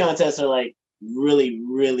feast contests are like really,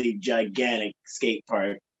 really gigantic skate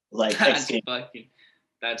park. Like that's sick.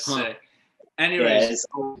 Anyways,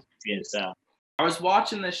 I was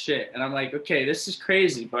watching this shit and I'm like, okay, this is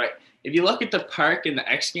crazy. But if you look at the park in the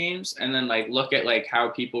X Games and then like look at like how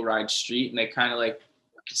people ride street and they kind of like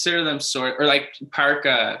consider them or like park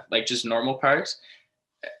like just normal parks,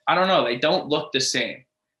 I don't know, they don't look the same.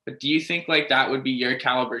 But do you think like that would be your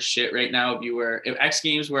caliber shit right now if X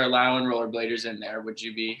Games were allowing rollerbladers in there? Would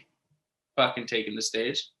you be fucking taking the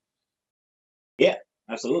stage? Yeah.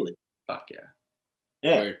 Absolutely. Fuck yeah.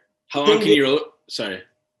 Yeah. How long can you roll? Sorry.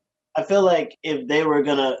 I feel like if they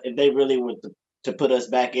really were to put us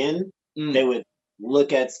back in, they would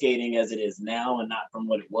look at skating as it is now and not from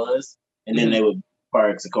what it was, and then they would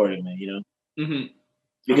parks accordingly, you know? Mm-hmm.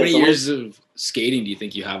 How many years of skating do you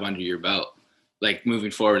think you have under your belt? Like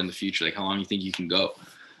moving forward in the future, like how long do you think you can go?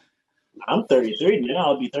 I'm 33 now.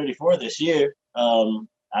 I'll be 34 this year.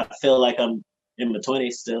 I feel like I'm in my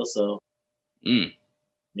 20s still, so.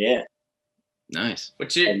 Yeah. Nice.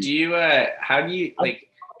 But how do you like?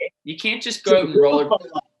 You can't just go out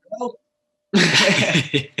and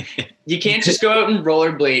you can't just go out and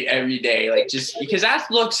rollerblade every day, like just because that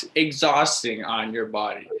looks exhausting on your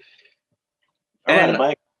body. I ride a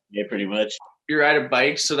bike. Yeah, pretty much. You ride a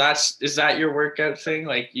bike, so is that your workout thing?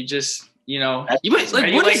 Like you just, you know, are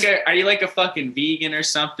you like a fucking vegan or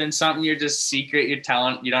something? Something you're just secret. You're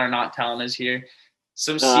not telling us here.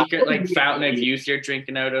 Some secret like fountain of youth you're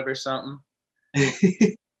drinking out of or something.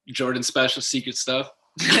 Jordan special secret stuff.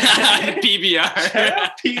 PBR.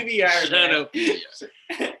 PBR. Shut up.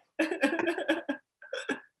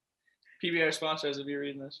 PBR sponsors if you're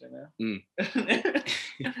reading this right now.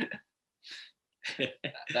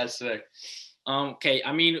 That's sick. Okay,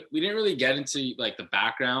 I mean, we didn't really get into like the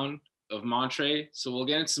background of Montre, so we'll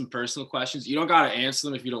get into some personal questions. You don't gotta answer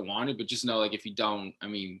them if you don't want to, but just know like if you don't, I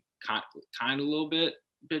mean, kind of a little bit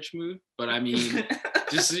bitch move, but I mean,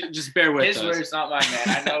 just bear with us. His words, not mine, man.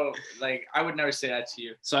 I know, like, I would never say that to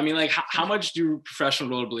you. So I mean, like, how much do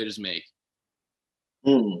professional rollerbladers make?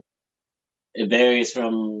 It varies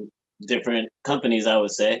from different companies, I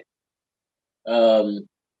would say.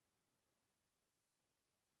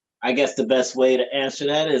 I guess the best way to answer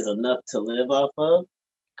that is enough to live off of.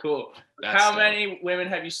 Cool. How many women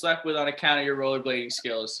have you slept with on account of your rollerblading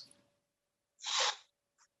skills?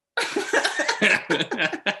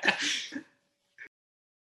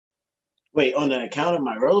 Wait, on the account of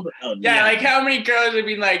my rollerblader? Oh, yeah, like how many girls would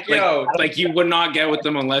be like, yo. Like you would not get with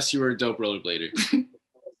them unless you were a dope rollerblader.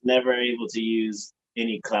 Never able to use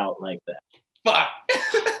any clout like that. Fuck.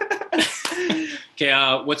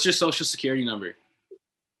 Okay, what's your social security number?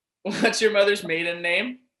 What's your mother's maiden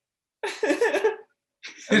name?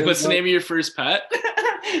 What's the name of your first pet?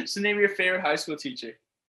 What's the name of your favorite high school teacher?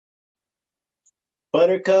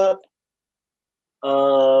 Buttercup.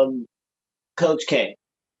 Coach K.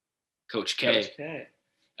 Coach K.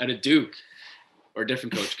 At a Duke. Or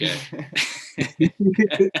different Coach K.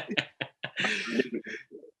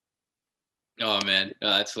 Oh, man.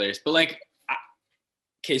 That's hilarious. But, like,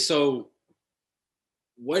 okay, so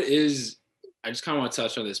what is... I just kind of want to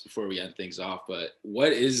touch on this before we end things off, but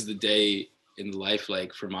what is the day in the life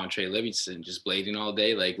like for Montre Livingston? Just blading all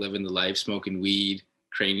day, like living the life, smoking weed,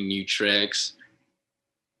 creating new tricks.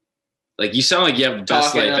 Like you sound like you have the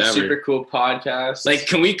best life ever. Super cool podcast. Like,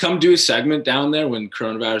 can we come do a segment down there when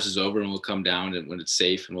coronavirus is over and we'll come down and when it's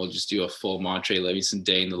safe and we'll just do a full Montre Livingston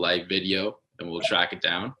day in the life video and we'll track it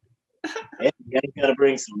down? Yeah, you gotta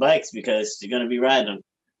bring some bikes because you're gonna be riding them.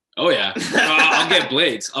 Oh yeah, I'll get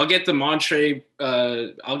blades. I'll get the Montre.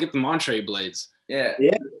 I'll get the Montre blades. Yeah.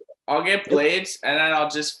 I'll get blades, and then I'll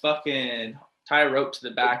just fucking tie a rope to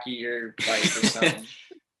the back of your bike or something.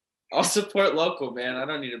 I'll support local, man. I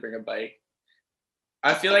don't need to bring a bike.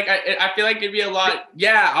 I feel like it'd be a lot.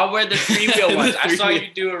 Yeah, I'll wear the 3-wheel ones. I saw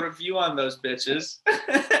you do a review on those bitches.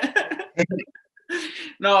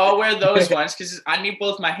 No, I'll wear those ones because I need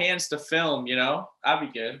both my hands to film. You know,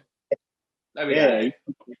 that'd be good.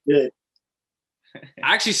 Good.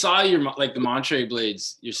 I actually saw your like the Montre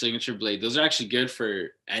blades, your signature blade. Those are actually good for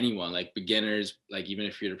anyone, like beginners, like even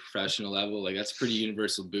if you're at a professional level. Like that's a pretty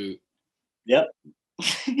universal boot. Yep.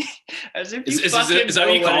 As if is that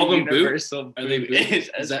what you call them, boot? Are they boots?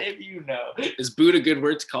 If you know. Is boot a good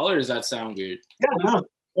word to call, or does that sound weird? Yeah, no.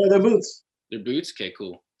 They're boots. They're boots? Okay,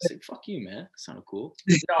 cool. It's like, fuck you, man. That sounded cool.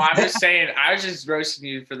 No, I'm just saying, I was just roasting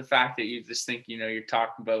you for the fact that you just think, you're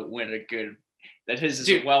talking about when a good, that his is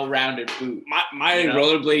a well-rounded boot. My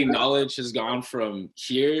rollerblading knowledge has gone from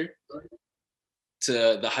here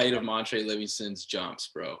to the height of Montre Livingston's jumps,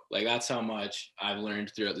 bro. Like, that's how much I've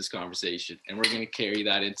learned throughout this conversation. And we're going to carry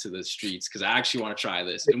that into the streets because I actually want to try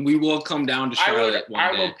this. And we will come down to Charlotte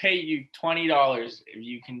one day. I will pay you $20 if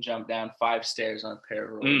you can jump down 5 stairs on a pair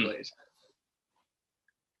of rollerblades.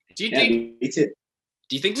 Do you think? Me too.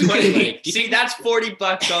 Do you think we could like? See, that's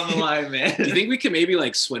 $40 on the line, man. Do you think we could maybe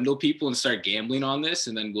like swindle people and start gambling on this,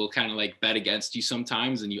 and then we'll kind of like bet against you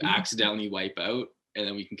sometimes, and you accidentally wipe out, and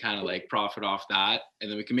then we can kind of like profit off that,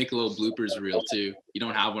 and then we can make a little bloopers reel too. You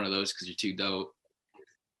don't have one of those because you're too dope.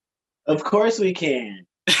 Of course we can.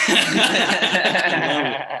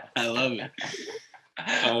 I love it.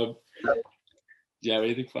 Do you have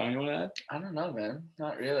anything funny on that? I don't know, man.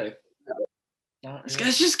 Not really. This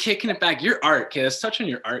guy's just kicking it back. Your art, okay, let's touch on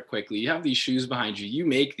your art quickly. You have these shoes behind you. You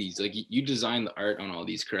make these. Like, you design the art on all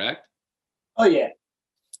these, correct? Oh, yeah.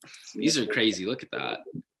 These are crazy. Look at that.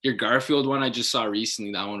 Your Garfield one I just saw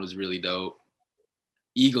recently. That one was really dope.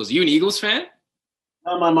 Eagles. You an Eagles fan?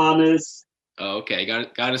 Oh, my mom is. Oh, okay.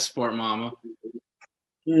 Got to support mama.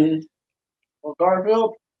 Mm-hmm. Well,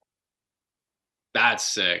 Garfield?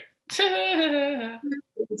 That's sick.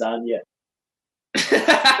 It's on yet.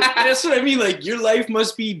 That's what I mean. Like, your life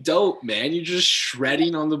must be dope, man. You're just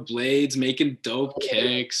shredding on the blades, making dope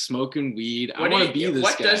kicks, smoking weed. I want to be this guy.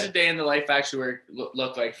 What does a day in the life actually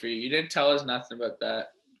look like for you? You didn't tell us nothing about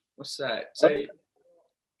that. What's that? Say.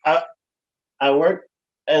 I work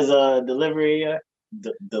as a deliveryer.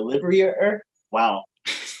 Wow.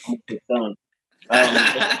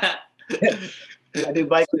 I do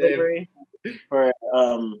bike delivery for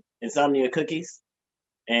Insomnia Cookies,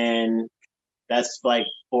 and that's like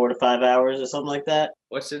 4 to 5 hours or something like that.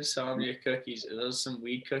 What's Insomnia Cookies? Are those some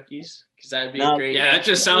weed cookies? Because that'd be a great. Yeah, that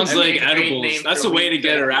just sounds like edibles. That's a way to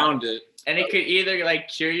get around it. And it could either like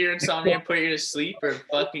cure your insomnia and put you to sleep, or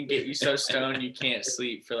fucking get you so stoned you can't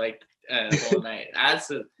sleep for like a whole night.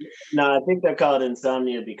 No, I think they're called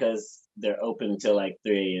Insomnia because they're open until like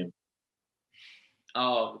 3 a.m.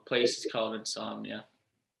 Oh, the place is called Insomnia.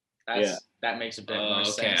 That makes a bit more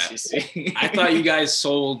sense. You see. I thought you guys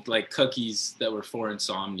sold like cookies that were for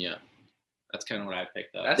insomnia. That's kind of what I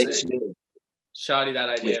picked up. That's it. Shoddy that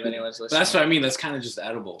idea if anyone's listening. But that's what I mean. That's kind of just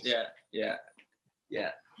edibles. Yeah.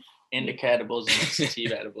 indica edibles and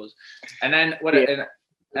sativa edibles. And then what? Yeah.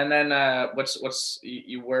 And then what's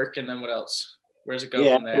you work, and then what else? Where's it go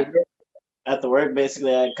from there? After work,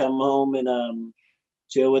 basically, I come home and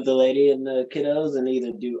chill with the lady and the kiddos, and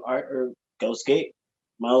either do art or go skate.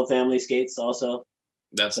 My whole family skates also.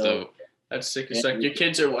 That's dope. That's sick as fuck. Your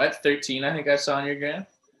kids are what? 13, I think I saw on your gram.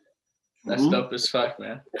 That's dope as fuck,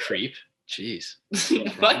 man. Creep. Jeez.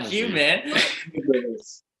 Fuck you, man.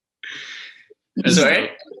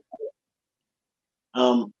 Sorry?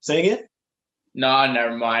 Say again? No,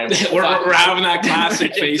 never mind. we're having that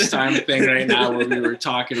classic FaceTime thing right now where we were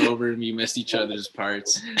talking over and we missed each other's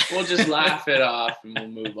parts. We'll just laugh it off and we'll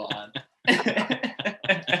move on.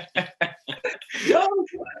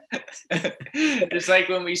 Just like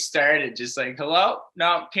when we started, just like, hello?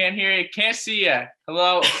 No, can't hear you, can't see you.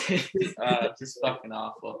 Hello? Just fucking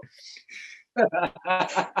awful.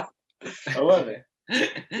 I love it.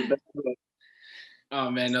 Oh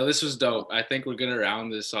man, no, this was dope. I think we're gonna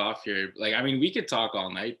round this off here. Like, I mean, we could talk all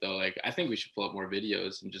night though. Like, I think we should pull up more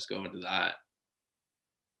videos and just go into that.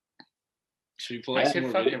 Should we pull up some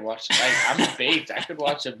more fucking watch? I'm baked. I could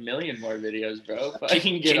watch a million more videos, bro.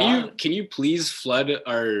 Can you please flood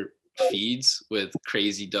our feeds with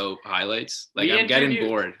crazy dope highlights? Like, I'm getting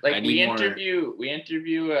bored. Like, we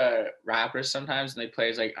interview rappers sometimes, and they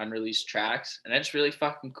play like unreleased tracks, and it's really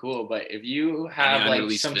fucking cool. But if you have like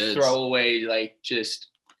some throwaway, like just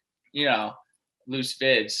loose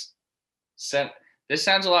vids, this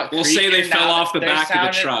sounds a lot creepier. We'll say they fell off the back of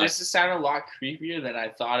the truck. This is sounding a lot creepier than I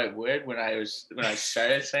thought it would when I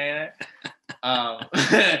started saying it.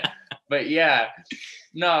 But yeah,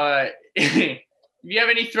 no. If you have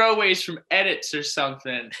any throwaways from edits or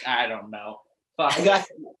something, I don't know. Fuck.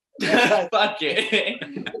 Fuck it.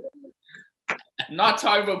 I'm not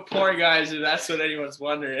talking about porn, guys, if that's what anyone's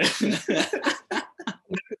wondering.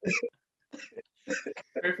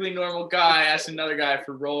 Perfectly normal guy asks another guy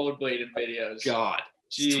for rollerblading videos. God.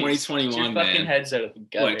 Jeez. 2021, man. Your fucking heads out of the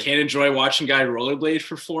gutter. What, can't enjoy watching guy rollerblade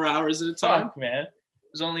for 4 hours at a time? Fuck, man. It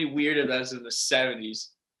was only weird if that was in the 70s.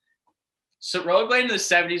 So rollerblading in the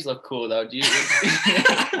 70s looked cool though.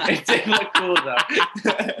 It did look cool though.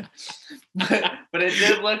 but it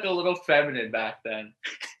did look a little feminine back then.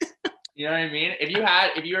 You know what I mean? If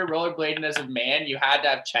you were rollerblading as a man, you had to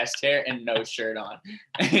have chest hair and no shirt on.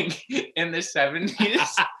 In the 70s,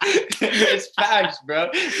 it's facts, bro.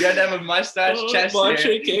 You had to have a mustache, chest hair.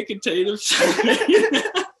 Montre can't contain himself.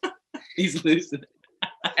 He's losing it.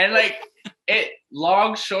 And like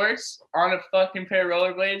long shorts on a fucking pair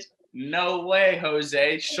of rollerblades. No way,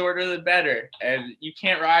 Jose. Shorter the better. And you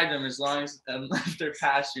can't ride them unless they're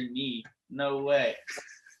past your knee. No way.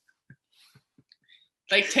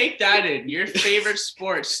 Like, take that in. Your favorite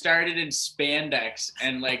sport started in spandex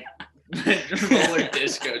and like roller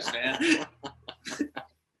discos, man.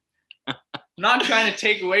 I'm not trying to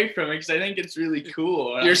take away from it because I think it's really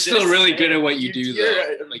cool. You're still really good at what you do,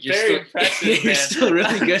 though. Like, you're very impressive, man. You're still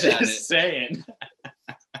really good at it. Just saying.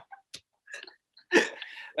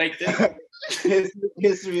 Like this.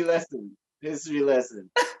 History lesson.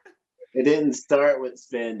 It didn't start with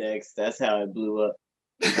spandex. That's how it blew up.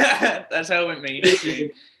 That's how it made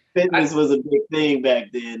it. Fitness was a big thing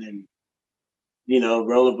back then, and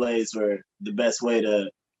rollerblades were the best way to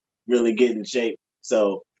really get in shape.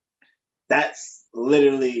 So that's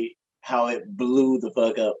literally how it blew the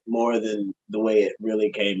fuck up more than the way it really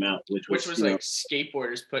came out, which was like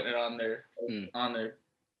skateboarders putting it on their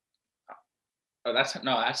Oh,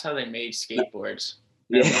 that's how they made skateboards.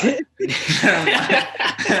 Yeah.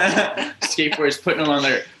 Skateboarders putting them on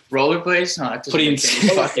their rollerblades. No, that doesn't make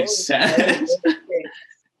any fucking sense.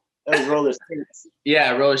 Those roller skates.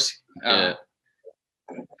 Yeah, rollers. Yeah.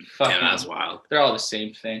 Damn, that's wild. They're all the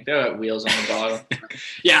same thing. They got wheels on the bottom.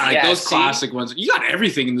 Yeah, those classic ones. You got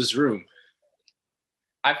everything in this room.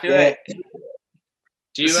 I feel like.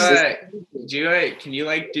 Can you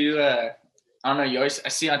like do I don't know. I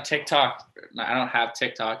see on TikTok. I don't have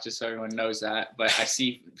TikTok, just so everyone knows that. But I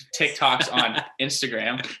see TikToks on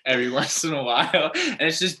Instagram every once in a while, and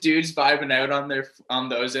it's just dudes vibing out on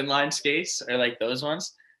those inline skates or like those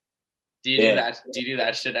ones. Do you do that? Do you do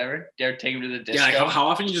that shit ever? Do you ever take them to the disco? Yeah. Like how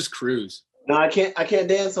often you just cruise? No, I can't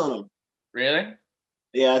dance on them. Really?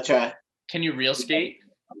 Yeah, I try. Can you real skate?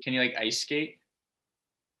 Can you like ice skate?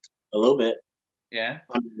 A little bit. Yeah.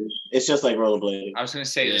 It's just like rollerblading. I was gonna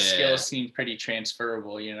say the skills seem pretty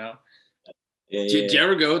transferable, Yeah. Do you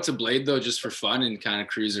ever go to blade though just for fun and kind of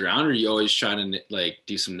cruise around, or are you always trying to like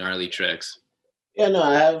do some gnarly tricks? Yeah, no,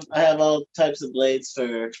 I have all types of blades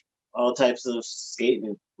for all types of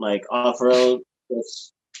skating, like off road,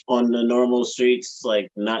 on the normal streets, like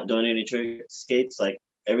not doing any trick skates, like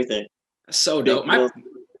everything. So dope.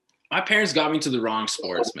 My parents got me to the wrong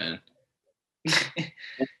sports, man.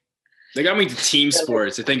 They got me to team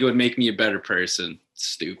sports. I think it would make me a better person.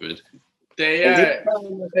 Stupid. These are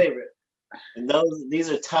probably my favorite. And these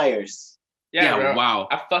are tires. Yeah, bro. Wow.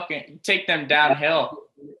 I fucking take them downhill.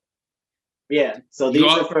 Yeah. So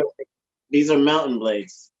these are mountain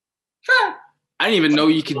blades. I didn't even know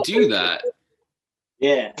you could do that.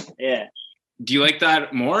 Yeah. Do you like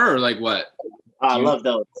that more or like what? I love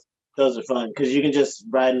those. Those are fun because you can just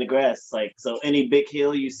ride in the grass. Like, so any big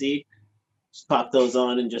hill you see, just pop those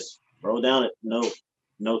on and just roll down it. No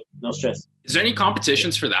stress. Is there any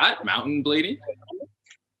competitions for that, mountain blading?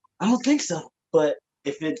 I don't think so. But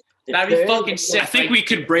if that'd be fucking sick. I think we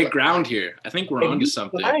could break ground here. I think we're onto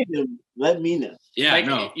something. Him, let me know. Yeah, like,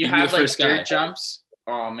 no. You have like dirt jumps.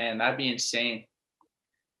 Oh man, that'd be insane.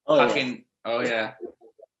 Oh yeah.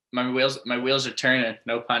 My wheels are turning.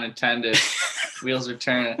 No pun intended. Wheels are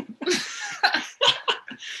turning.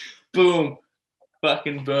 Boom.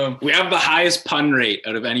 Fucking boom. We have the highest pun rate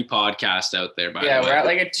out of any podcast out there, by the way. Yeah, we're at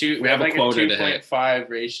like a 2.5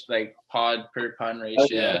 ratio, like pod per pun ratio.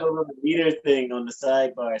 Yeah. A meter thing on the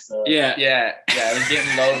sidebar, so yeah, I was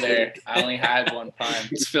getting low there. I only had one pun.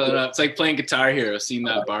 It's filling up. It's like playing Guitar Hero, seeing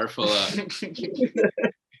that bar fill up.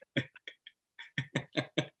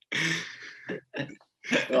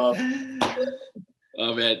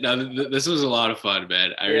 Oh man, no, this was a lot of fun,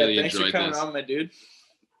 man. I really enjoyed this. Thanks for coming on, my dude.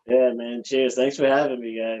 Yeah, man. Cheers. Thanks for having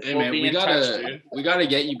me, guys. Hey, man, we gotta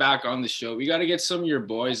get you back on the show. We gotta get some of your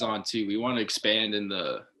boys on too. We want to expand in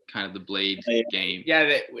the kind of the blade game.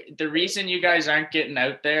 Yeah, the reason you guys aren't getting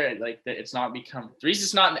out there, like it's not become. The reason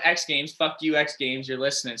it's not in the X Games. Fuck you, X Games. You're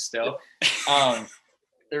listening still. The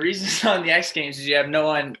reason it's not in the X Games is you have no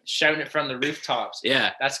one shouting it from the rooftops.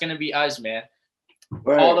 Yeah, that's gonna be us, man.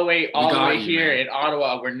 Right. All the way here, man. In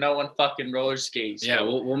Ottawa, where no one fucking roller skates. Yeah,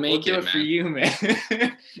 we'll make do it man. for you, man.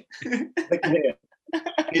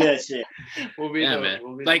 Yeah, shit.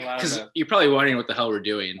 Man. Like, because you're probably wondering what the hell we're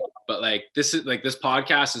doing, but like this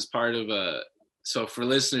podcast is part of a. So for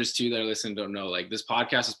listeners too that are listening, don't know, like this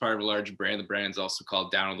podcast is part of a larger brand. The brand's also called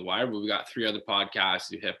Down on the Wire, but we got 3 other podcasts,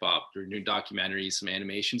 do hip hop, do new documentaries, some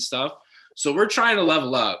animation stuff. So we're trying to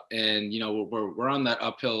level up, and we're on that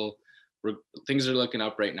uphill. Things are looking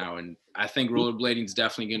up right now, and I think rollerblading is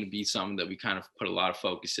definitely going to be something that we kind of put a lot of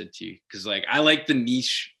focus into, because like I like the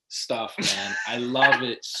niche stuff, man. I love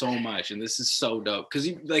it so much, and this is so dope because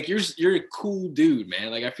you're a cool dude,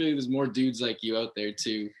 man. Like I feel like there's more dudes like you out there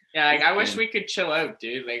too. Yeah, like I wish we could chill out,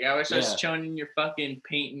 dude. Like I wish I was chilling in your fucking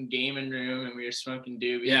paint and gaming room and we were smoking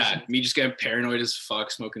doobies. Yeah, me just getting paranoid as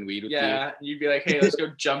fuck, smoking weed with you. Yeah, you'd be like, hey, let's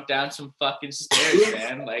go jump down some fucking stairs,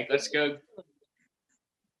 man. Like let's go.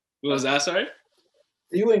 What was that, sorry?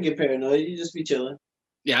 You wouldn't get paranoid. You just be chilling.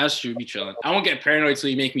 Yeah, that's true. Be chilling. I won't get paranoid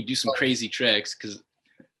till you make me do some crazy tricks, because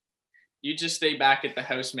you just stay back at the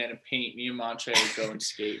house, man, and paint. Me and Montre would go and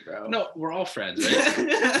skate, bro. No, we're all friends, right?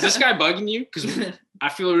 Is this guy bugging you? Because I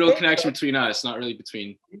feel a real connection between us, not really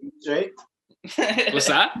between. Right? What's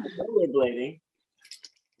that?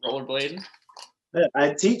 Rollerblading? Yeah,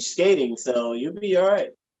 I teach skating, so you'll be all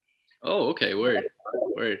right. Oh, okay. Word.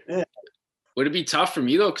 Yeah. Would it be tough for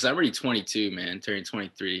me, though? Because I'm already 22, man, turning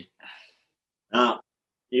 23. No,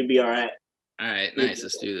 you'll be all right. All right, nice.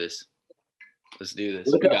 Let's do this.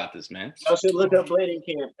 We got this, man. I should look up blading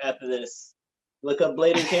camp after this. Look up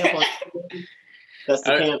blading camp on that's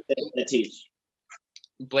the camp that I teach.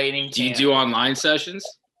 Blading camp. Do you do online sessions?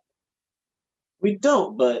 We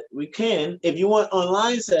don't, but we can. If you want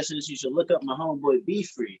online sessions, you should look up my homeboy Be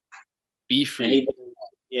Free. Be Free?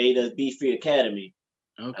 He does Be Free Academy.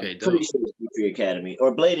 Okay, I'm pretty sure it's Be Free Academy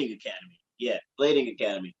or Blading Academy. Yeah, Blading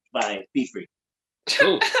Academy by Be Free.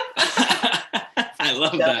 Cool. I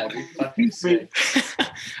love that. Be Free.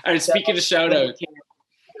 All right, speaking of shout out.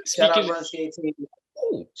 Shout out Run Skate Team.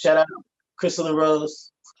 Shout out Crystal and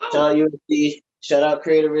Rose. Shout out USD. Shout out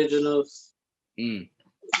Create Originals.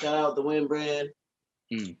 Shout out the Win Brand.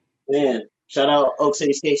 Man, shout out Oak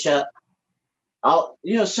City Skate Shop.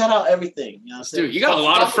 Shout out everything. Dude, you got a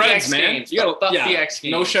lot of friends, man. You got the X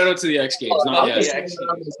Games. No shout out to the X Games. Not yet.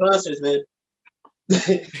 Sponsors, man.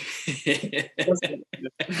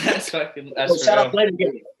 That's shout out Blade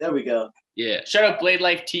Game. There we go. Yeah. Shout out Blade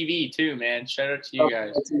Life TV too, man. Shout out to you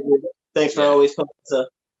guys. Thanks for always coming up.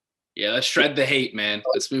 Yeah, let's shred the hate, man.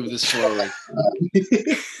 Let's move this forward.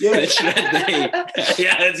 Yeah. Let's shred the hate.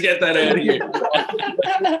 Yeah, let's get that out of here.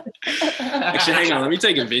 Actually, hang on. Let me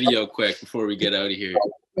take a video quick before we get out of here.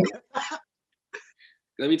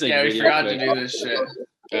 Let me take a video. We forgot to do this shit.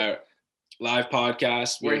 All right. Live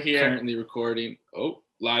podcast. We're here. Currently recording. Oh,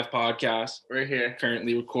 live podcast. We're here.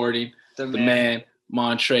 Currently recording. The man,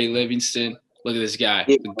 Montre Livingston. Look at this guy,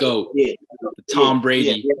 the GOAT, the Tom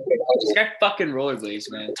Brady. This guy fucking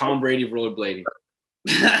rollerblades, man. Tom Brady rollerblading.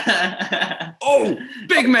 Oh,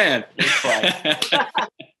 big man.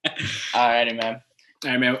 Alrighty, man.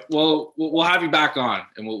 All right, man. Well, we'll have you back on,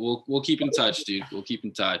 and we'll keep in touch, dude. We'll keep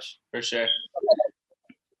in touch for sure.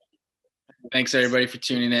 Thanks everybody for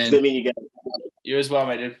tuning in. Good meeting you guys. You as well,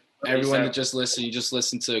 my dude. Everyone that just listened, you just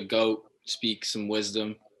listened to a GOAT speak some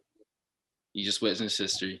wisdom. You just witnessed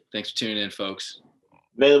history. Thanks for tuning in, folks.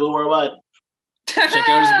 Available worldwide. Check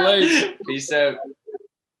out his blades. Peace out.